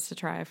places to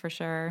try for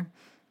sure.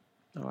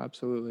 Oh,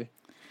 absolutely.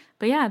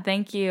 But yeah,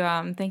 thank you.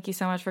 Thank you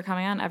so much for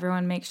coming on.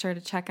 Everyone, make sure to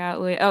check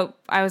out Louis. Oh,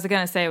 I was going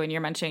to say, when you're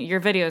mentioning,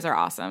 your videos are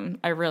awesome.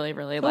 I really,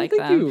 really like them.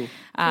 Thank you.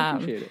 I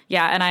appreciate it.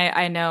 Yeah, and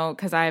I know,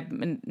 because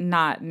I'm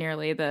not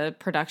nearly the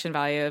production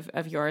value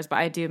of yours, but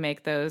I do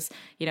make those,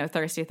 you know,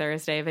 Thirsty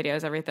Thursday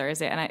videos every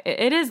Thursday. And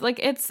it is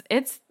like, it's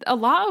a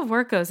lot of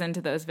work goes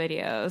into those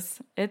videos.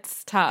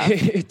 It's tough.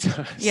 It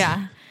does.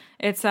 Yeah.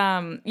 It's,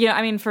 you know,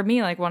 I mean, for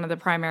me, like, one of the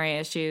primary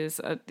issues,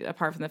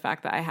 apart from the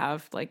fact that I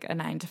have like a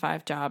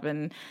 9-to-5 job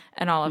and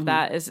all of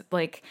that, is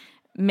like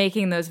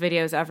making those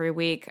videos every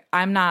week.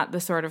 I'm not the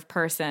sort of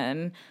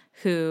person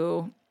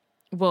who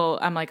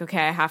I'm like,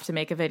 okay, I have to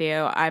make a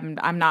video. I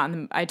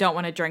don't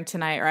want to drink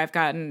tonight, or I've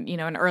gotten, you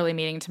know, an early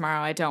meeting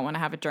tomorrow. I don't want to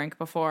have a drink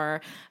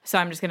before. So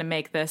I'm just going to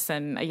make this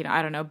and, you know,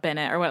 I don't know, bin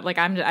it or what. Like,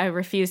 I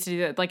refuse to do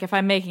that. Like, if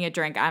I'm making a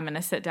drink, I'm going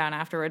to sit down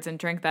afterwards and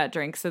drink that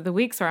drink. So the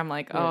weeks where I'm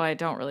like, oh, I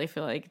don't really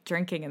feel like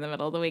drinking in the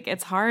middle of the week,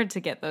 it's hard to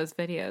get those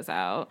videos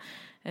out.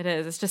 It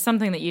is. It's just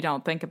something that you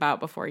don't think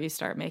about before you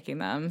start making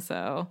them.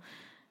 So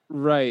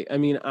right. I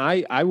mean,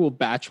 I will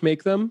batch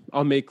make them.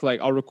 I'll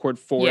record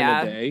 4 in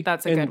a day.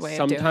 That's a good way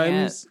of doing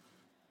it.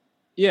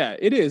 Yeah,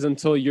 it is,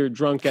 until you're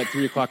drunk at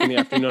 3:00 in the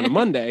afternoon on a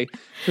Monday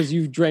because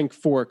you've drank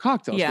 4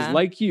 cocktails. Because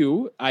like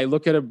you, I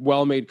look at a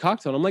well-made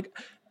cocktail and I'm like,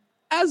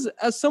 as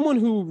someone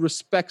who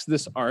respects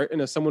this art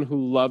and as someone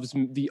who loves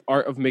the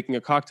art of making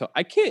a cocktail,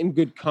 I can't in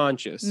good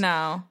conscience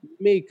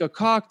make a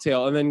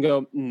cocktail and then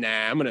go,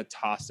 nah, I'm going to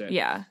toss it.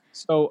 Yeah.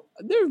 So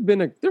there've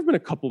been a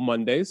couple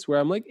Mondays where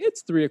I'm like,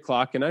 it's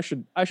 3:00 and I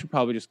should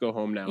probably just go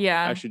home now.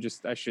 Yeah. I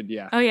should.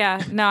 Yeah. Oh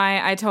yeah. No,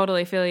 I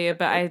totally feel you,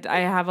 but I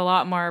have a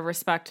lot more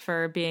respect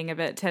for being a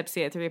bit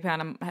tipsy at 3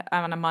 p.m.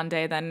 on a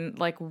Monday than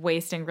like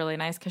wasting really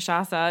nice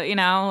cachaça, you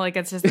know, like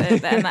it's just,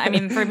 and I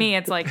mean, for me,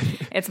 it's like,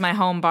 it's my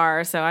home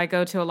bar. So I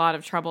go to a lot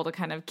of trouble to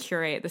kind of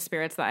curate the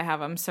spirits that I have.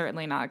 I'm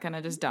certainly not going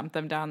to just dump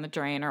them down the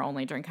drain or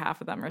only drink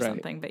half of them or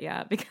something, but yeah,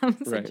 it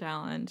becomes a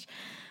challenge,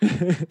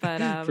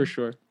 but for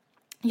sure.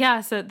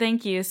 Yeah, so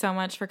thank you so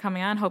much for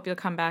coming on. Hope you'll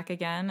come back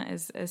again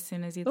as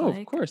soon as you'd like.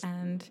 Of course.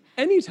 And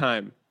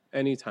anytime.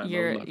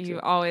 You're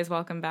always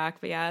welcome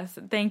back. But yes,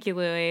 thank you,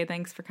 Louis.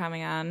 Thanks for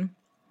coming on.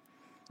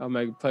 Oh,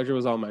 my pleasure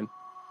was all mine.